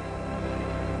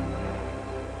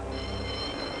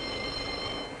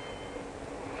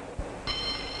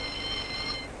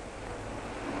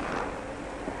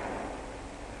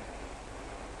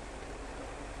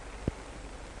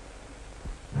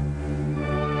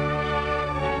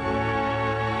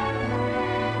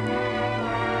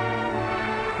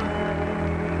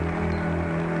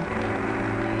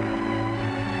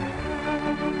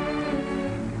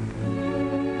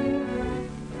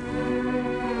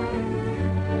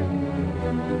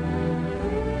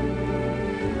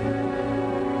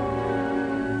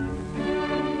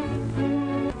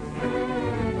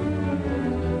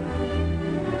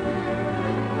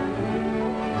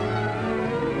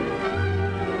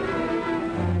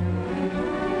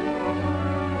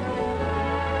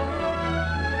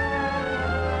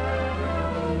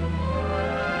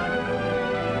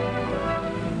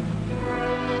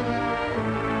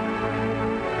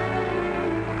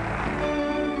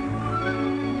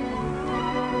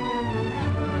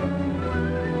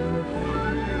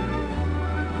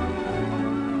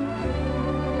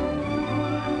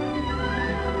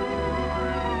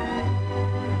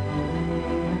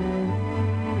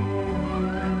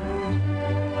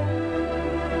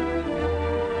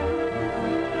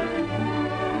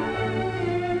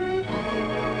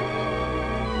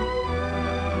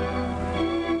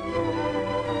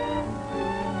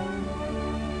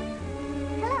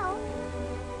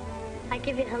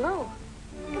 Give you hello.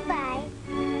 Goodbye.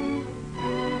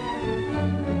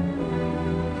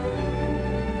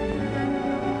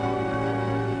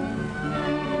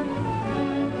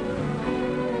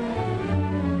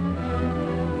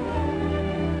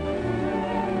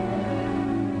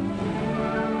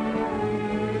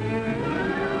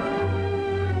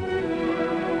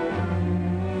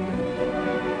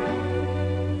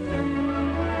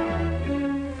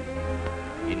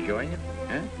 Enjoying it,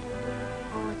 huh?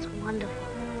 Oh, it's wonderful.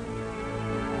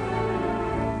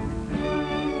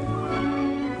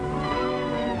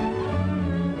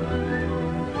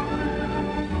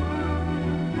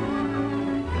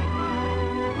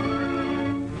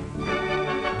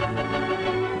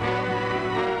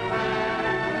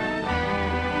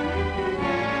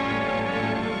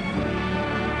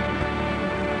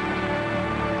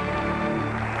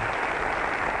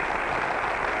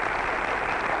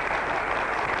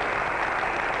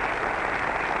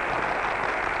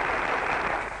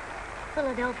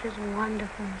 Philadelphia's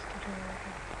wonderful, Mr.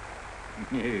 Terwilliger.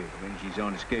 Yeah, when she's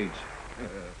on the skates.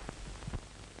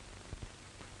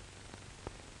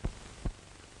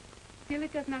 Still,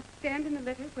 it does not stand in the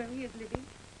letter where he is living?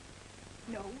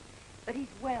 No, but he's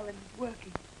well and he's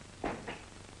working.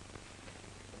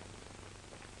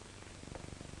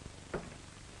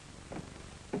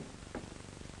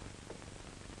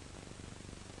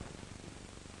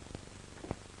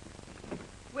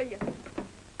 William.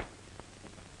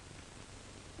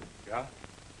 Yeah?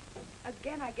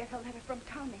 Again, I get a letter from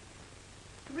Tommy.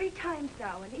 3 times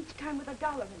now, and each time with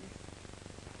 $1 in it.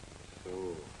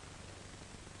 So,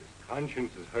 his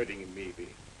conscience is hurting him, maybe.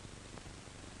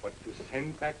 But to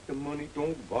send back the money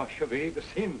don't wash away the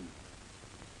sin.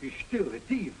 He's still a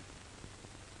thief.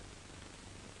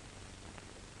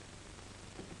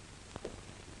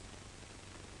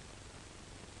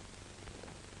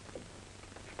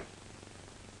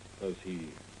 Does he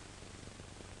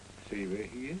say where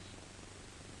he is?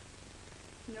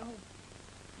 No.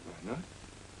 Why not?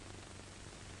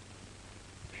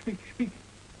 Speak.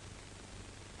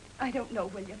 I don't know,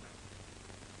 William.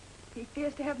 He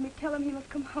fears to have me tell him he must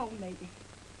come home, maybe.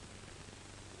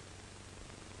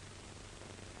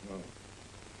 No.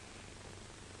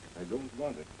 I don't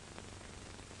want it.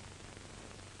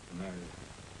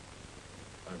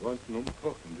 And I want no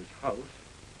talk in this house.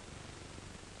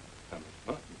 Thomas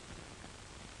Martin.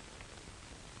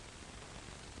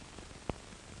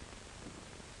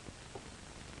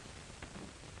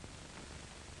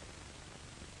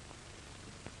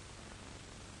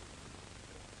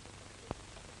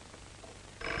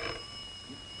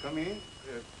 Come in.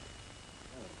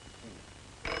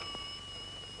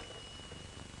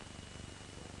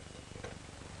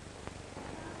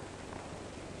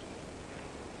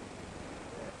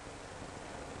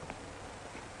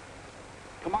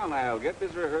 Come on, Al, get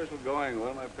this rehearsal going.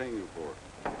 What am I paying you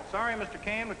for? Sorry, Mr.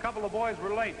 Kane, a couple of boys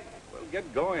were late. Well,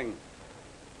 get going.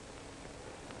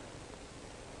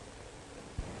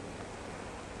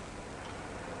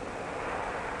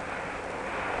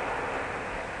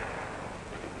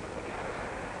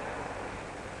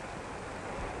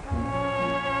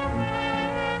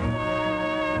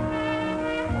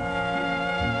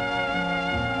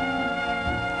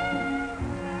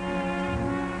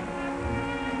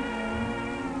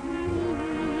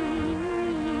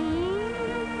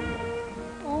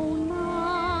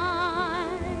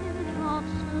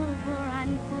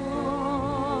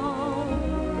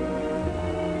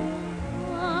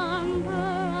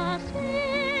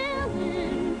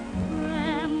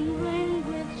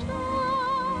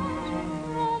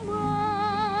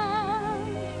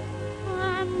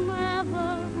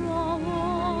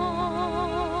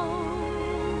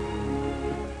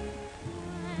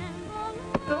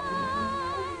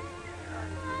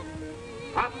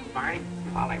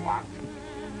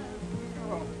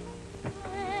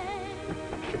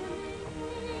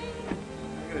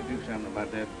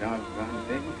 About that doggone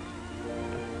thing.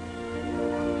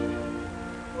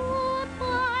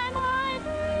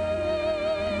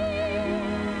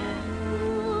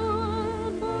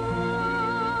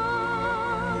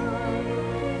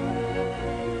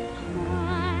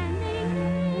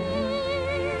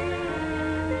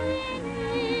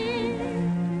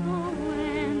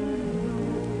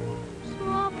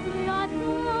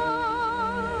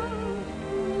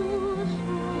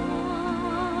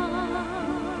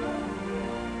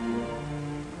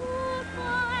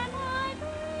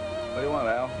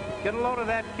 Get a load of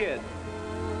that kid.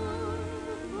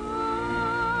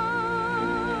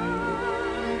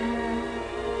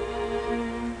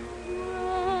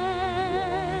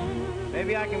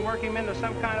 Maybe I can work him into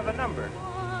some kind of a number.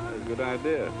 That's a good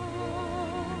idea.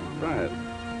 Try it.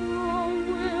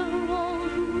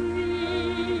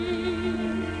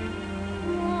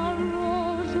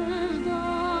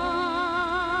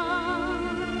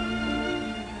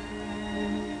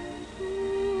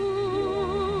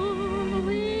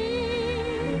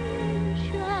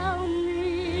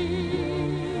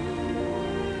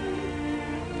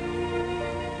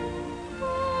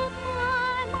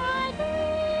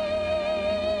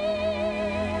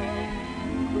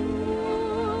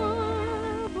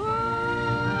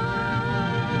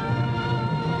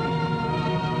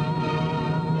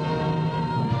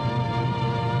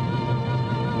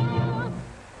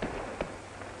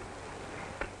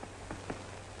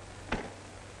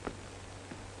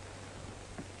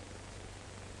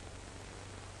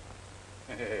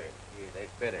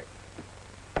 That's better.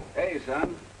 Hey,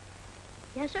 son.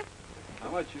 Yes, sir? How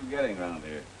much you getting around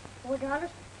here? $4.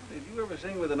 Did you ever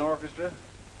sing with an orchestra?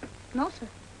 No, sir.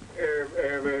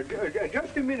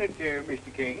 Just a minute,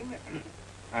 Mr. Kane.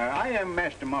 I am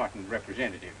Master Martin's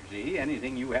representative, see?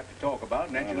 Anything you have to talk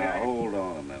about, naturally, Now, hold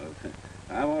on a minute.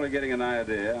 I'm only getting an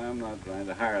idea. I'm not trying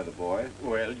to hire the boy.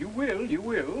 Well, you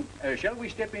will. Shall we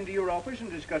step into your office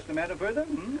and discuss the matter further?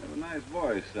 You have a nice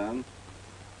voice, son.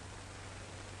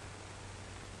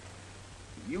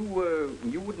 You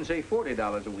wouldn't say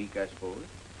 $40 a week, I suppose?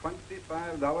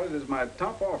 $25 is my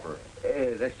top offer.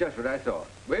 That's just what I thought.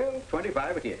 Well,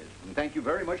 25 it is, and thank you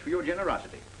very much for your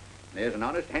generosity. There's an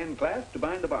honest hand clasp to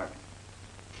bind the bargain.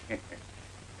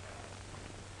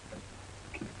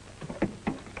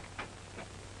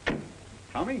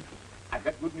 Tommy, I've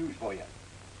got good news for you.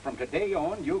 From today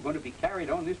on, you're going to be carried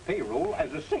on this payroll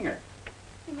as a singer.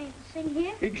 You mean to sing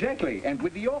here? Exactly, and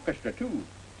with the orchestra, too.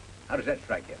 How does that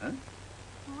strike you, huh?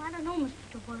 Oh, I don't know,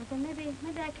 Mr. DeWolf.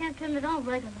 Maybe I can't turn it on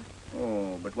regular.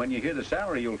 Oh, but when you hear the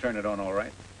salary, you'll turn it on all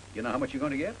right. You know how much you're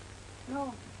going to get?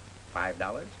 No.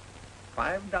 $5.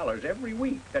 $5 every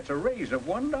week. That's a raise of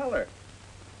 $1. $5?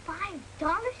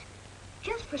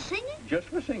 Just for singing? Just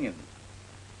for singing.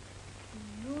 Can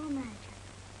you imagine?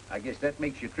 I guess that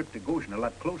makes your trip to Goshen a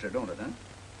lot closer, don't it, huh?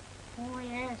 Oh,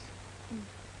 yes.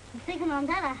 And thinking on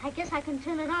that, I guess I can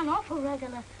turn it on awful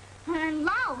regular and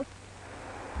loud.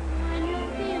 When you're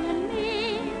feeling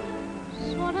me,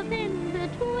 sort of in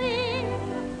between,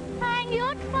 hang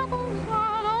your troubles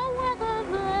on a weather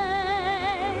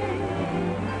vane.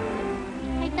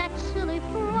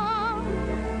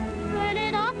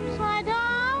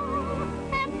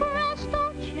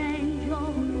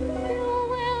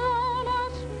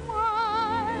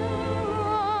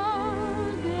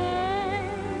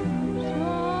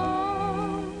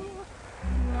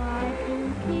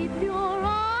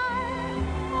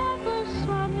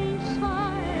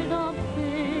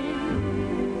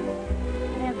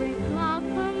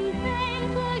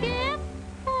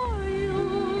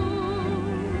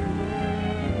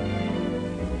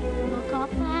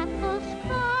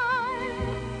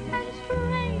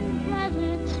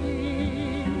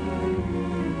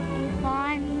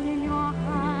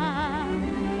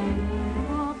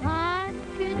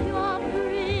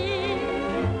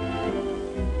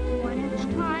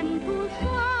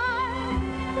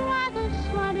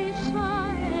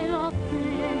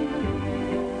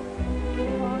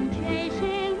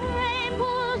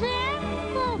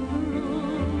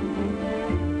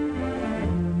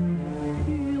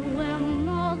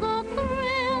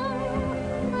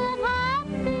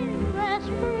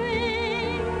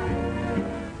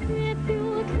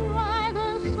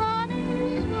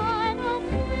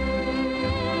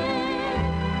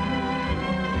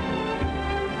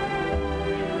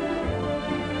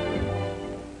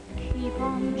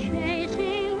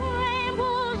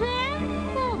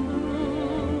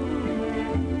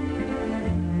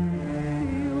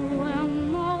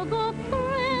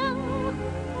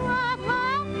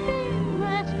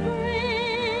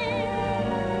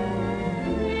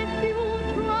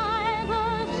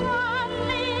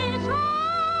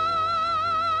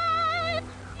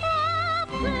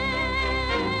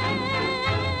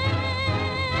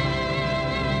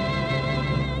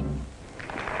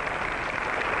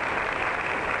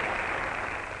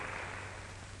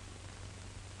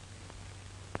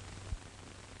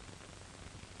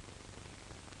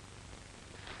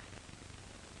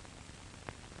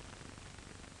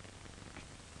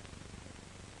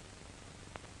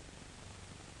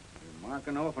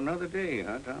 Marking off another day,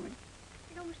 huh, Tommy?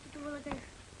 You know, Mr. Terwilliger,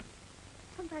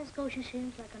 sometimes Goshen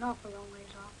seems like an awful long ways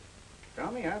off.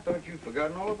 Tommy, I thought you'd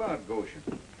forgotten all about Goshen.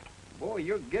 Boy,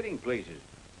 you're getting places.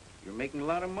 You're making a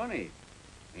lot of money.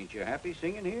 Ain't you happy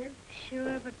singing here?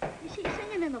 Sure, but you see,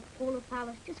 singing in the polo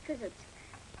parlors just 'cause it's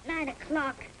 9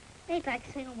 o'clock ain't like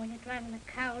singing when you're driving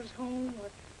the cows home or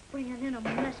bringing in a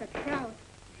mess of trout.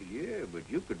 Yeah, but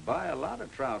you could buy a lot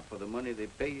of trout for the money they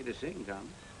pay you to sing, Tommy.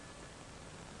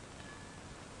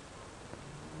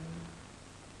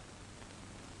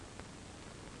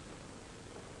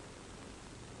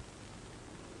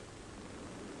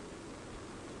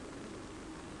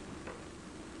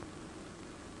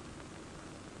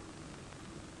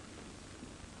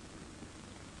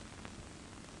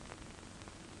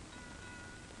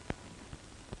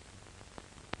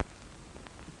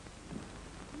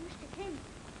 Mr. Kane,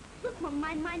 look,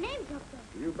 my name's up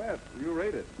there. You bet. You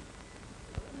rate it.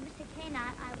 Mr. Kane,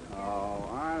 I was... Oh,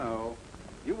 I know.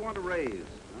 You want a raise.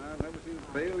 I've never seen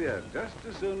it fail yet. Just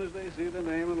as soon as they see the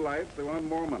name and lights, they want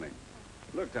more money.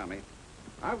 Look, Tommy,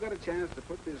 I've got a chance to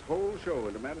put this whole show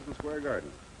into Madison Square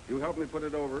Garden. You help me put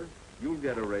it over, you'll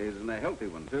get a raise, and a healthy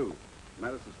one, too.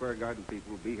 Madison Square Garden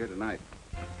people will be here tonight.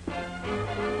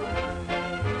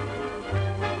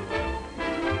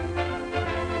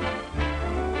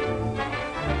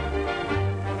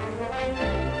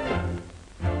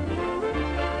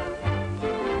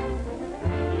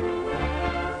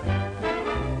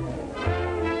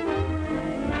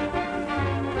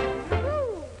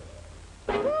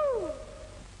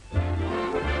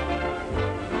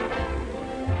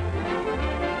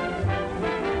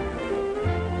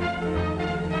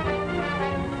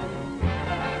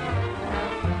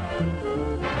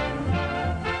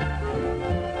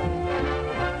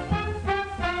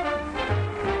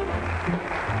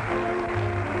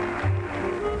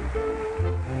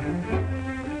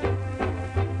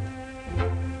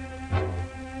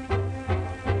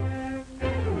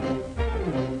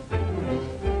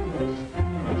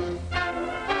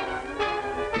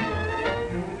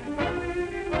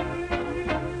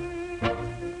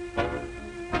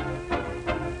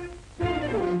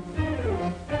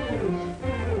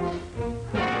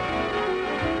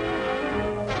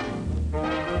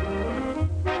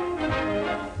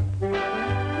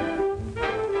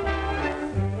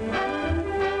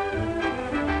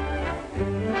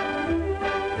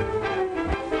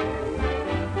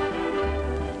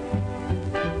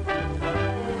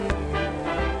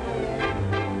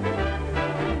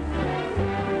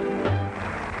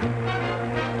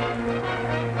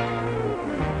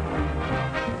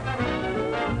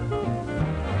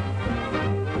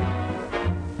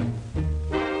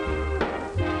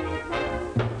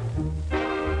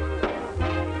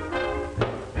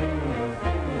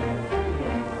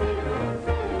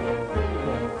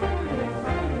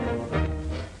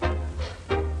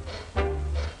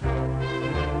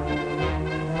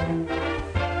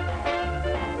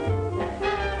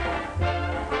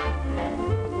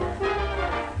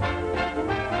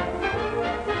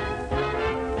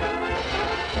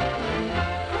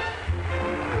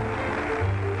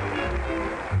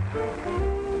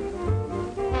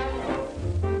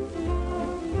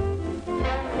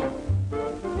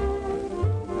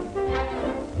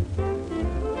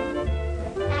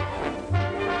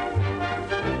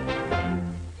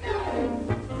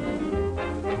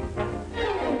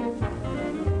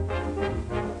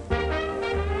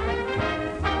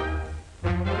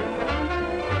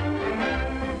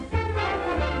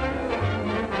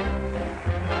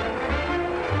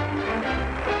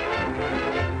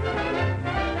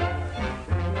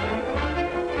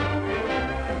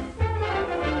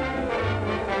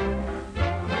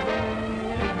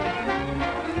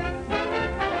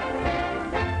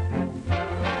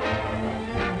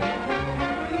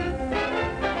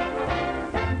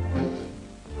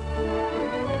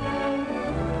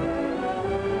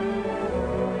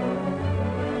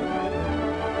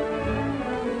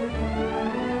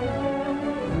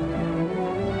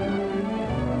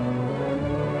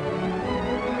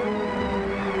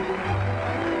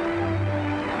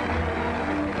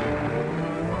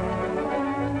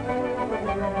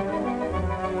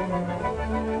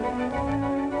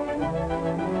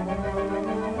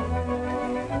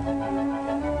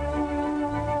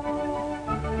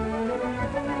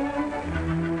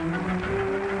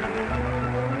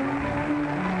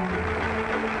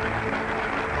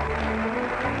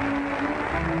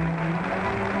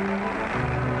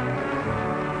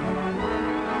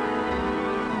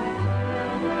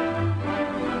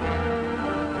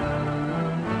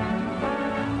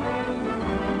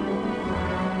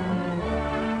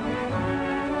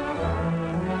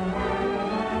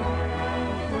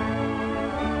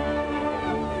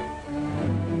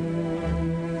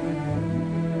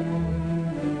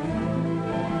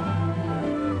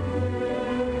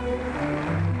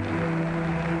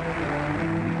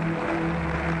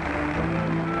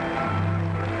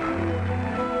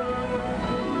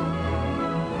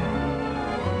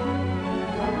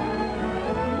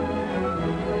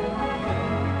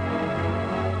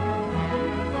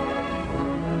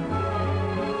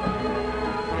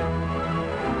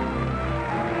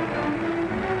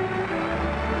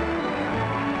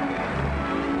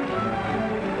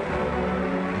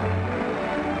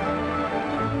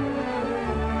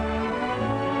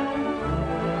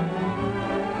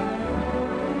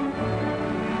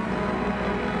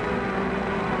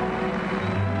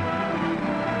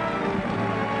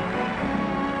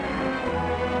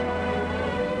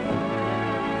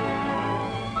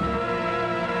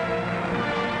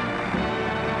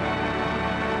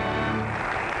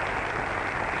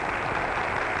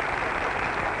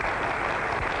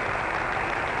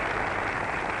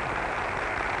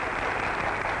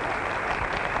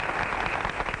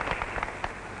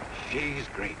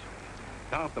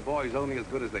 Now, if the boy's only as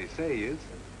good as they say he is,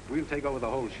 we'll take over the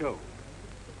whole show.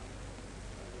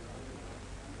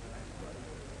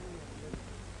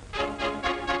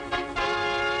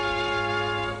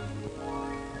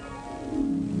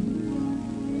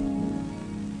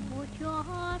 Put your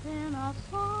heart in a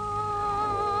song.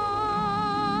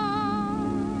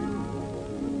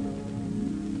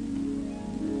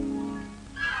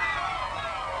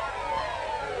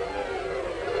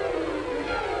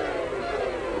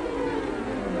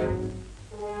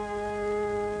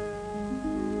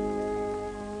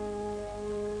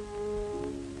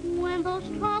 When those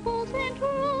troubles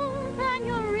intrude and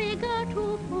you're eager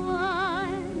to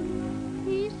find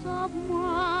peace of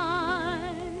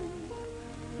mind,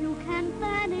 you can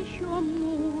banish your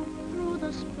mood through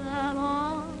the spell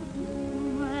of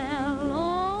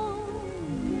mellow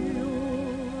music.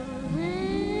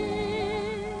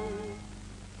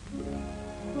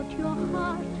 Put your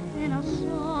heart in a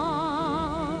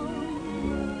song,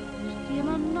 steal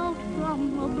a note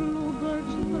from a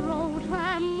bluebird's throat,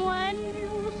 and when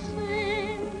you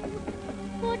sing,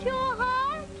 put your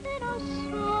heart in a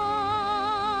song.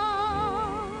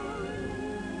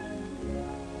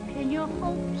 Pin your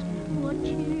hopes to a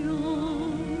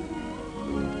tune,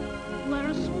 wear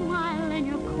a smile in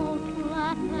your coat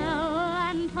lapel,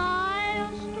 and tie a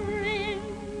string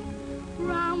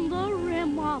round the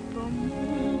rim of the moon.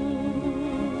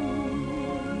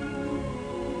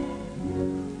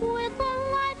 With a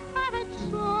light-hearted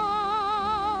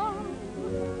song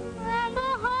and a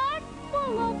heart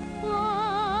full of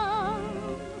fun,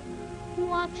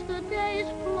 watch the days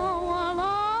flow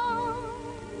along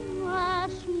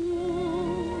as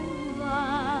smooth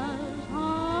as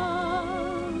honey.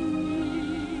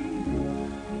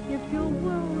 If your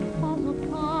world falls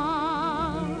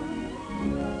apart,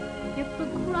 if the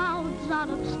crowd's out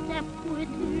of step with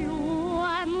you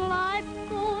and life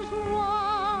goes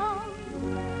wrong,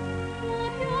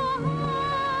 put your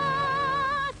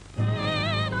heart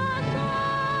in a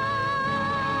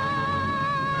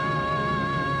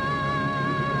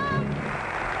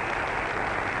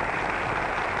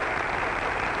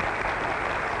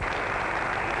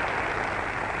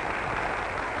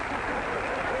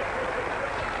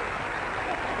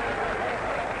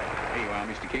Hey, well,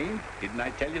 Mr. Kane, didn't I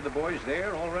tell you the boy's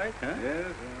there all right, huh? Yes,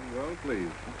 I'm well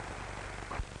pleased.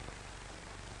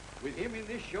 With him in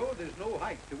this show, there's no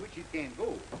height to which he can't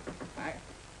go.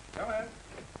 Come on.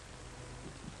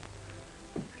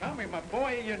 Tommy, my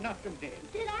boy, you knocked him dead.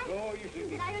 Did I? Oh, you should.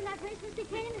 Did I earn that race, Mr.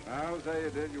 Kane? I'll say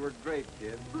you did. You were great,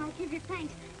 kid. Oh, I give you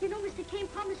thanks. You know, Mr. Kane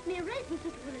promised me a raise,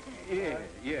 Mr. Whittaker.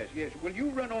 Yes. Well,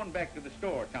 you run on back to the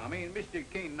store, Tommy, and Mr.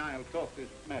 Kane and I'll talk this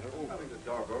matter over. Nothing to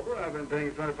talk over. I've been paying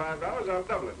you $25. I'll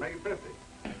double it. Make it $50.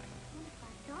 $25?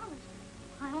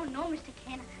 I don't know, Mr.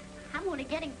 Kane. I'm only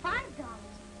getting $5.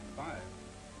 $5.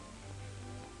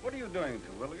 What are you doing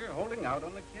to Williger? Holding out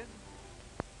on the kid?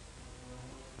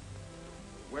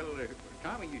 Well,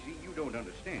 Tommy, you see, you don't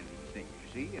understand these things, you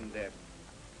see, and,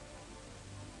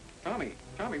 Tommy,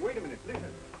 wait a minute,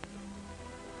 listen.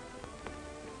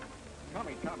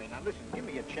 Tommy, now listen, give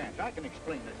me a chance. I can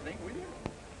explain this thing, will you?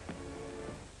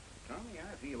 Tommy,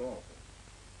 I feel awful.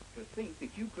 To think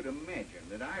that you could imagine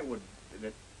that I would,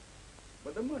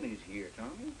 but the money's here,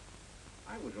 Tommy.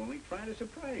 I was only trying to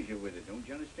surprise you with it, don't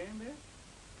you understand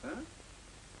that? Huh?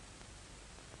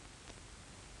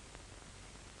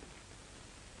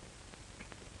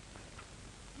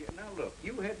 Yeah, now look,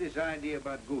 you had this idea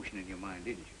about Goshen in your mind,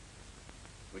 didn't you?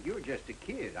 But you're just a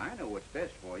kid. I know what's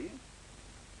best for you.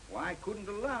 Well, I couldn't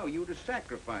allow you to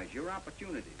sacrifice your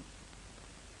opportunities.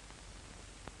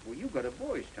 Well, you got a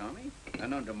voice, Tommy,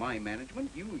 and under my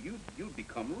management, you'd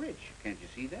become rich. Can't you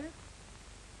see that?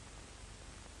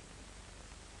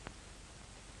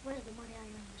 Where's the money I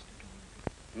earned, Mr.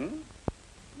 Dollar?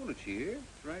 Well, it's here.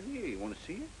 It's right here. You want to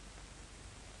see it?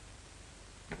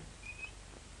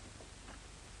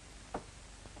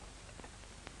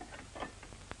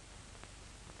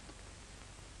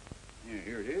 Yeah,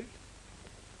 here it is.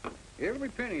 Every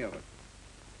penny of it.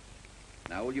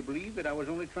 Now, will you believe that I was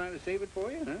only trying to save it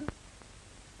for you, huh?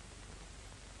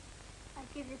 I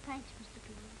give you thanks, Mr.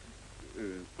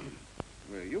 Dollar.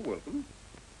 Well, you're welcome.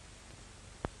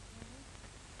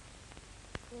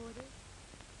 40,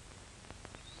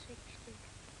 60,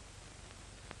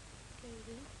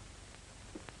 80,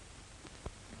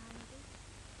 90.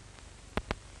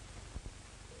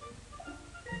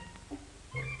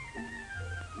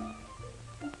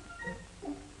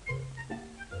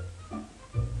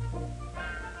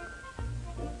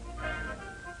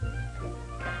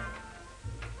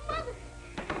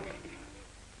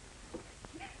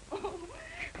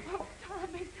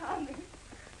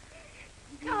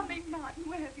 Tommy, Martin,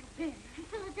 where have you been? In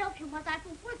Philadelphia, Mother. I've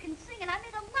been working, singing. I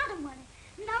made a lot of money.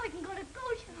 Now we can go to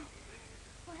Goshen.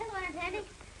 Well, hello, Aunt Annie.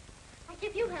 I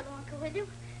give you hello, Uncle William.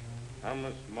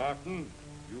 Thomas Martin,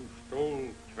 you stole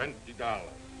 $20. Uncle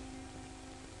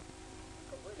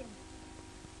William,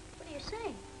 what are you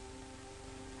saying?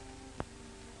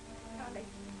 Charlie,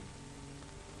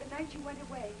 the night you went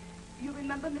away, you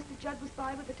remember Mr. Judd was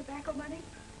by with the tobacco money?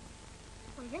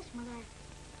 Oh, yes, Mother.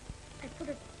 I put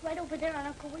it right over there on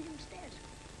Uncle William's desk.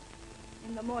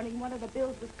 In the morning, one of the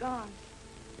bills was gone.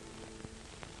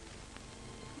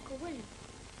 Uncle William,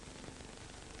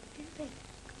 do you think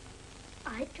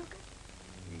I took it?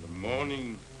 In the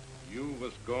morning, you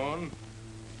was gone,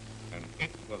 and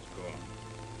it was gone.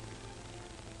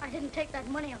 I didn't take that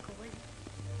money, Uncle William.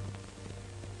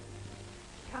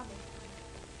 Charlie.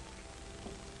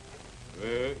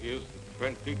 Where is the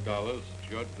 $20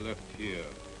 Judd left here?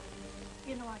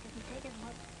 You know I didn't take it,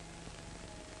 Mother.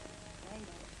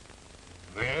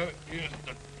 Where is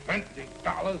the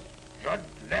 $20 Judd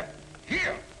left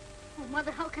here? Oh,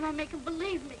 Mother, how can I make him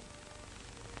believe me?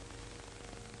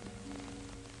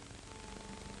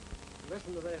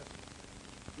 Listen to this.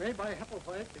 Made by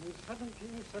Hepplewhite in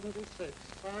 1776.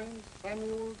 Signed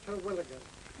Samuel Terwilligan.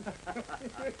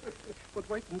 But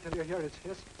wait until you hear its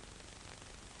history.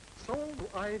 Sold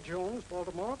to I. Jones,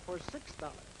 Baltimore, for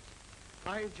 $6.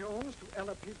 I. Jones to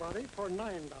Ella Peabody for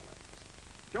 $9.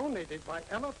 Donated by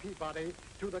Ella Peabody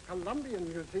to the Columbian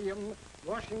Museum,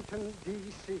 Washington,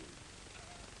 D.C.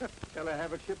 Shall I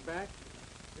have it shipped back?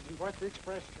 Isn't worth the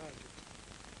express charges.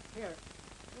 Here,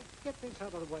 get this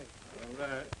out of the way. All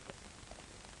right.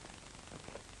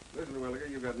 Listen, Williger,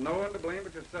 you've got no one to blame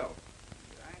but yourself.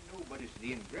 I know, but it's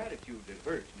the ingratitude that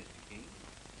hurts, Mr. King.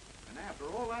 And after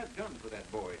all I've done for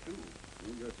that boy, too.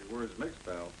 You got your words mixed,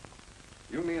 pal.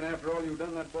 You mean after all you've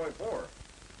done that boy for.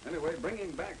 Anyway, bring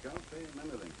him back. I'll pay him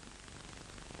anything.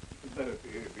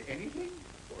 Anything?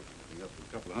 Of course, nothing else but a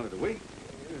couple of $100 a week.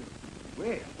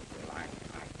 Well, I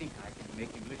think I can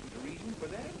make him listen to reason for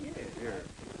that, yes. Here.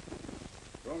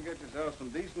 Go and get yourself some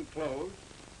decent clothes.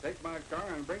 Take my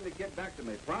car and bring the kid back to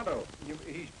me. Pronto.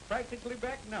 He's practically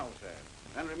back now, sir.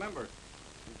 And remember,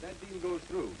 if that deal goes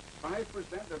through,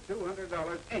 5% of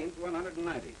 $200 ain't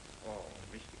 $190. Oh,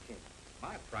 Mr. King,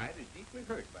 my pride is deeply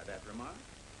hurt by that remark.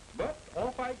 But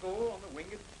off I go on the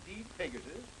winged steed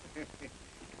Pegasus.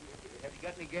 Have you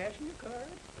got any gas in your car? Oh,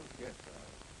 yes, sir.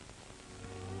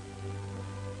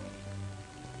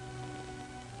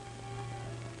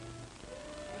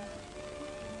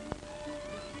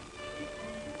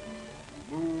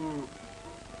 Boo.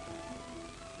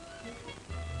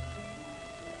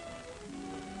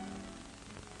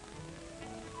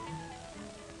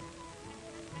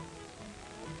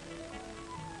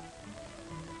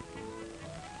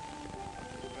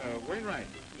 Wainwright.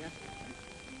 Yes.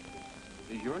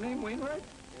 Is your name Wainwright?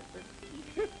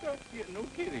 Yes, sir. Yeah, no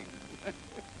kidding.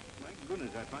 My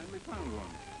goodness, I finally found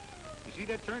one. You see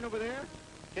that turn over there?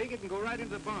 Take it and go right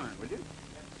into the barn, will you?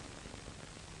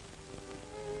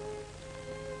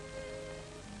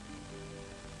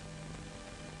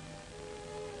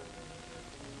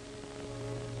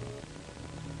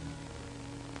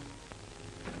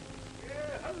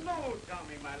 Hello,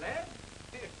 Tommy, my lad.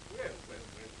 Well.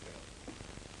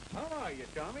 How are you,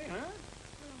 Tommy, huh?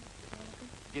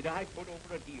 Did I put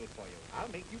over a deal for you? I'll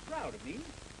make you proud of me.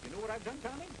 You know what I've done,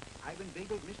 Tommy? I've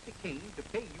inveigled Mr. King to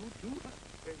pay you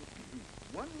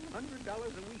 $100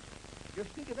 a week. Just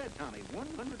think of that, Tommy.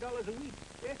 $100 a week.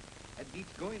 Yeah, that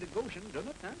beats going to Goshen, doesn't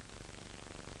it, huh?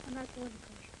 I'm not going to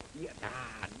Goshen. Yeah,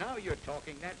 now you're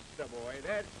talking. That's the boy.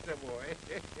 That's the boy.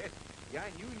 Yeah,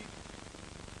 I knew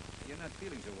you're not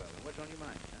feeling so well. What's on your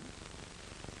mind, huh?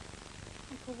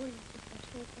 Uncle William thinks I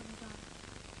stole $20.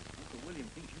 Uncle William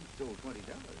thinks you stole $20.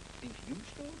 Thinks you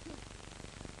stole it?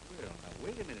 Well, now,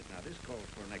 wait a minute now. This calls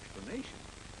for an explanation.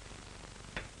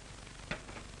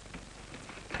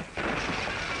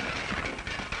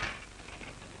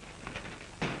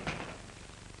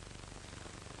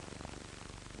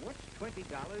 What's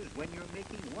 $20 when you're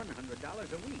making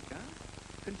 $100 a week, huh?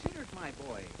 Consider it, my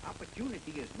boy.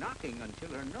 Opportunity is knocking until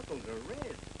her knuckles are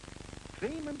red.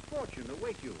 Fame and fortune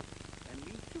await you. And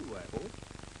me too, I hope.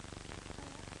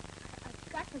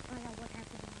 I've got to find out what happened.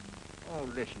 Oh,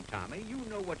 listen, Tommy, you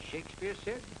know what Shakespeare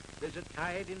said. There's a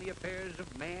tide in the affairs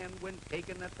of man when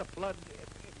taken at the flood.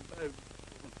 Well,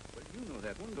 you know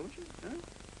that one, don't you? Huh?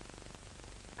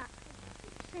 I'm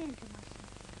saying to myself,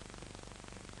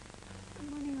 the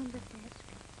money on the desk.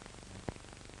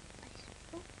 I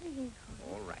spilled the ink on it.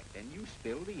 All right, then you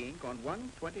spilled the ink on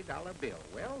one $20 bill.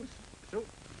 Well, so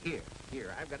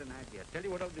here, I've got an idea. Tell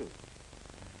you what I'll do.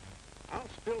 I'll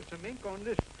spill some ink on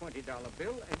this $20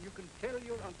 bill, and you can tell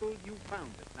your uncle you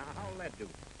found it. Now, how'll that do?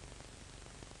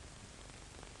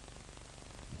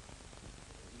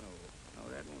 No,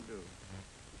 that won't do.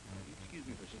 Excuse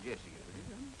me for suggesting it, will you,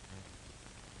 John?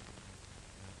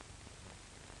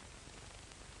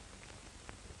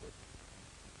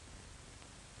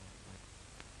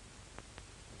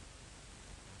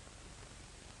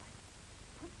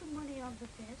 Put the money on the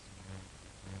desk.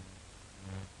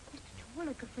 Mr.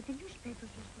 Terwilliger for the newspapers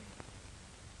was waiting.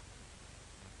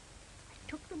 I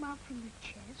took them out from the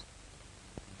chest.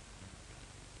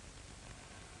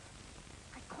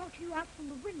 I called you out from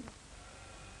the window.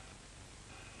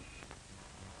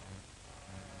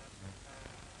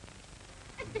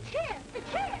 It's the chair! The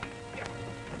chair!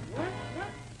 What?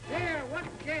 Chair? What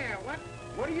chair?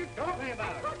 What are you talking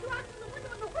about? I called you out from the window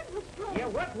and the wind was blowing. Yeah,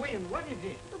 what wind? What is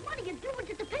it? The money it blew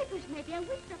into the papers, maybe. I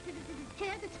whipped up into the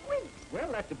chair that squeaked.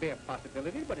 Well, that's a bare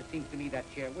possibility, but it seems to me that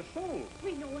chair was sold.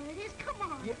 We know where it is. Come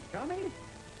on. Yeah, Tommy?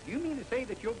 Do you mean to say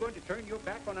that you're going to turn your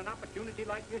back on an opportunity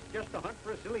like this just to hunt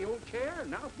for a silly old chair?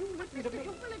 Now, if you listen to me...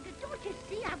 Mr. Terwilliger, don't you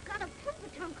see? I've got to prove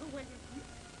it to Uncle William.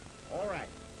 All right.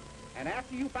 And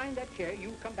after you find that chair,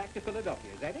 you come back to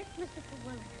Philadelphia. Is that it? Mr.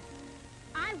 Terwilliger,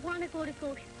 I want to go to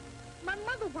Goshen. My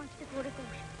mother wants to go to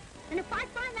Goshen. And if I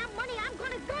find that money, I'm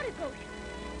going to go to Goshen.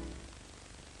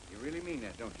 You really mean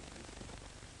that, don't you?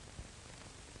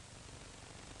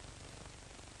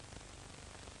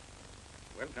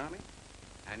 Well, Tommy,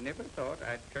 I never thought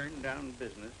I'd turn down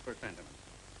business for sentiment.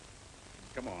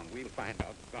 Come on, we'll find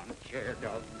out the darn chair,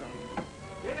 doggone.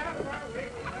 Get out of our way.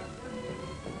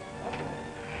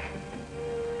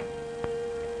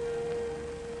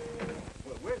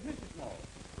 Well, where's Mrs. Small?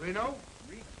 Reno?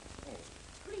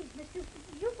 Please, mister,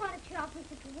 you brought a chair off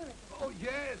Mr. Terwilliger. Oh,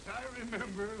 yes, I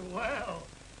remember well.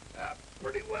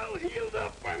 Pretty well healed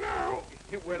up by now.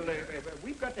 Well,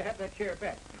 we've got to have that chair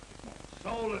back.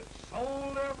 Sold it.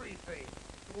 Sold everything.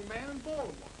 To a man in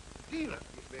Baltimore. Dealer.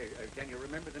 Can you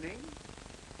remember the name?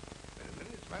 Wait a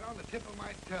minute, it's right on the tip of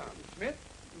my tongue. Smith?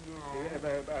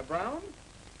 No. Brown?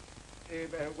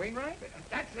 Wainwright?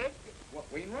 That's it.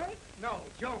 What, Wainwright? No,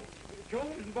 Jones.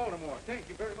 Jones in Baltimore. Thank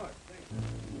you very much. Thank you.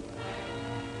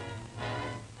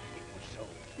 It was sold.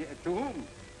 Yeah, to whom?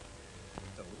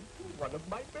 Sold to one of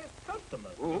my best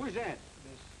customers. Oh, who is that?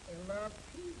 Miss Ella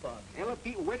Peabody. Ella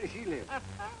P. Where does she live?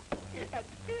 Yes,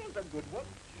 here's a good one.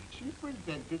 She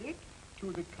presented it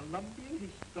to the Columbia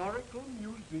Historical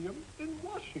Museum in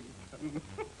Washington.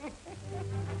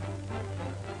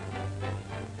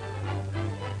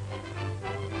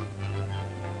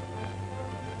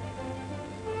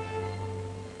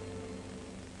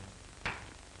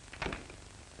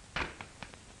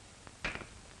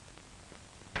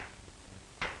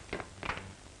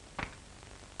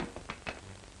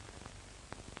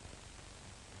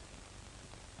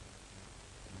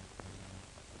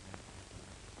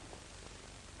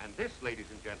 And this, ladies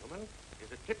and gentlemen,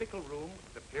 is a typical room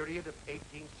of the period of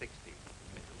 1860.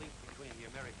 It's a link between the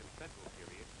American Central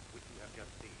period, which you have just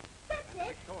seen, and the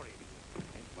Victorian.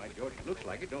 By George, it looks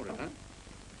like it, don't it, huh?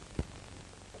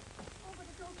 Oh, but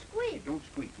it don't squeak. It don't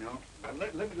squeak, no.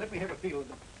 Let me have a feel of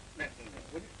the mess in there,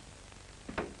 will you?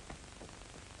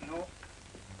 No.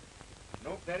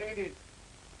 Nope, that ain't it.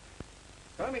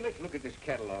 Tommy, let's look at this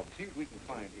catalog, see what we can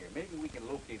find here. Maybe we can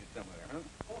locate it somewhere, huh?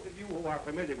 All of you who are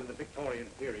familiar with the Victorian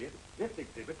period, this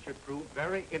exhibit should prove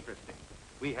very interesting.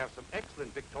 We have some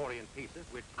excellent Victorian pieces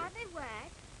which... Are they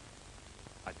waxed?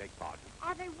 I beg pardon.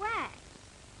 Are they waxed?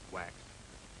 Waxed.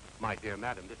 My dear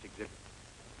madam, this exhibit.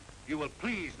 You will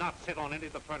please not sit on any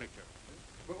of the furniture.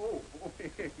 Oh,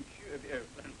 okay, sure.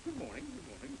 Good morning, good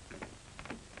morning.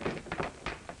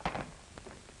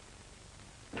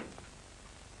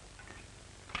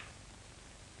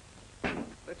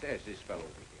 Let's ask this fellow over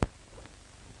here.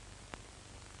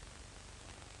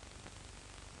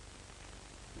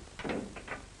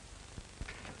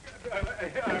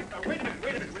 Wait a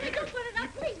minute. Hey, don't put it up,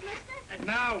 please, mister. And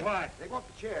now what? They want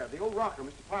the chair, the old rocker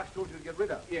Mr. Parks told you to get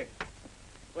rid of. Yes.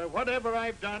 Well, whatever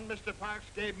I've done, Mr. Parks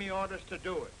gave me orders to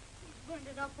do it. He's burned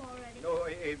it up already. No,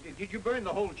 did you burn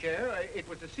the whole chair? It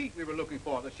was the seat we were looking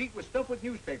for. The seat was stuffed with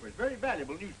newspapers, very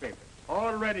valuable newspapers.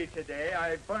 Already today,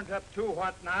 I burnt up 2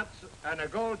 whatnots and a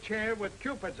gold chair with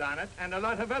cupids on it and a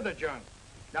lot of other junk.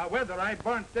 Now, whether I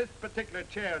burnt this particular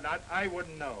chair or not, I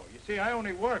wouldn't know. You see, I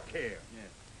only work here.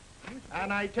 Yes.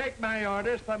 And I take my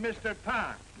orders from Mr.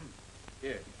 Parks.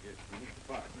 Yes, Mr.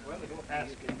 Parks. Well, don't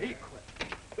Asking me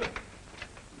questions.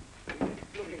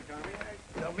 Looking, Tommy.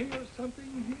 Tell me there's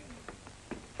something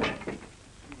here.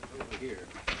 Over here.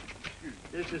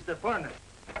 This is the furnace.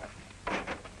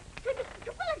 Mr.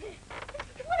 Terwilliger!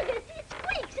 Mr. Terwilliger, it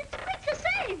squeaks! It squeaks the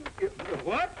same!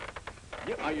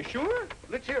 Are you sure?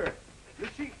 Let's hear it.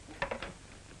 Let's see.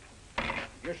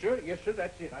 Yes, sir,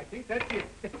 that's it. I think that's it.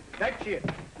 That's it.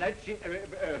 That's it.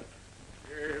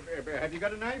 Have you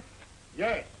got a knife?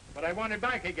 Yes, but I want it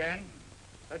back again.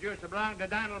 That used to belong to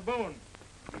Donald Boone.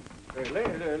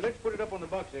 Let's put it up on the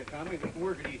box there, Tommy. We can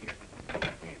work it easier.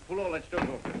 Pull all that stuff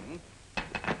off.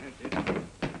 That's it.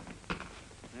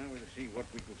 Now we'll see what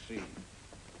we can see.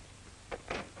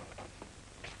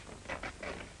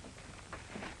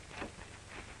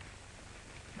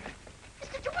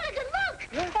 Mr. Terwilliger, look!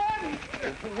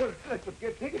 Well,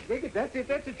 take it.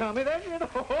 That's it, Tommy. That's it.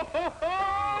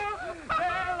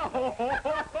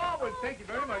 Well, thank you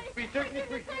very much. Be certainly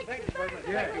quick. Thank you very much.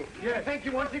 Yeah. Thank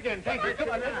you once again. Thank you. Come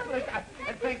on,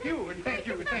 and thank you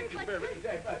very much.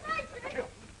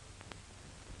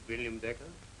 William Decker,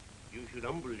 you should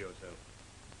humble yourself.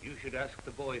 You should ask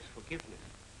the boys forgiveness.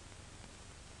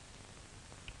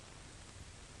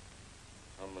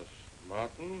 Thomas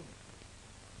Martin,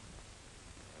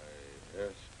 I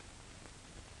ask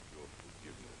your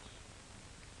forgiveness.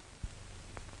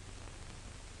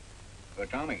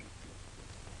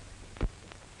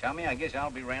 Tommy, I guess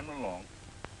I'll be rambling along.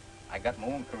 I got my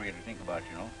own career to think about,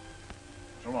 you know.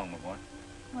 So long, my boy.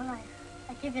 Well,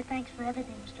 I give you thanks for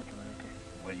everything, Mr. Terwilliger.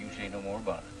 Well, you say no more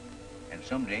about it. And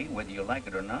someday, whether you like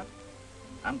it or not,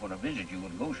 I'm going to visit you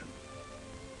in Goshen.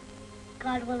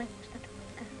 God willing, Mr.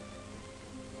 Terwilliger.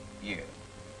 Yeah,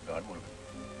 God willing.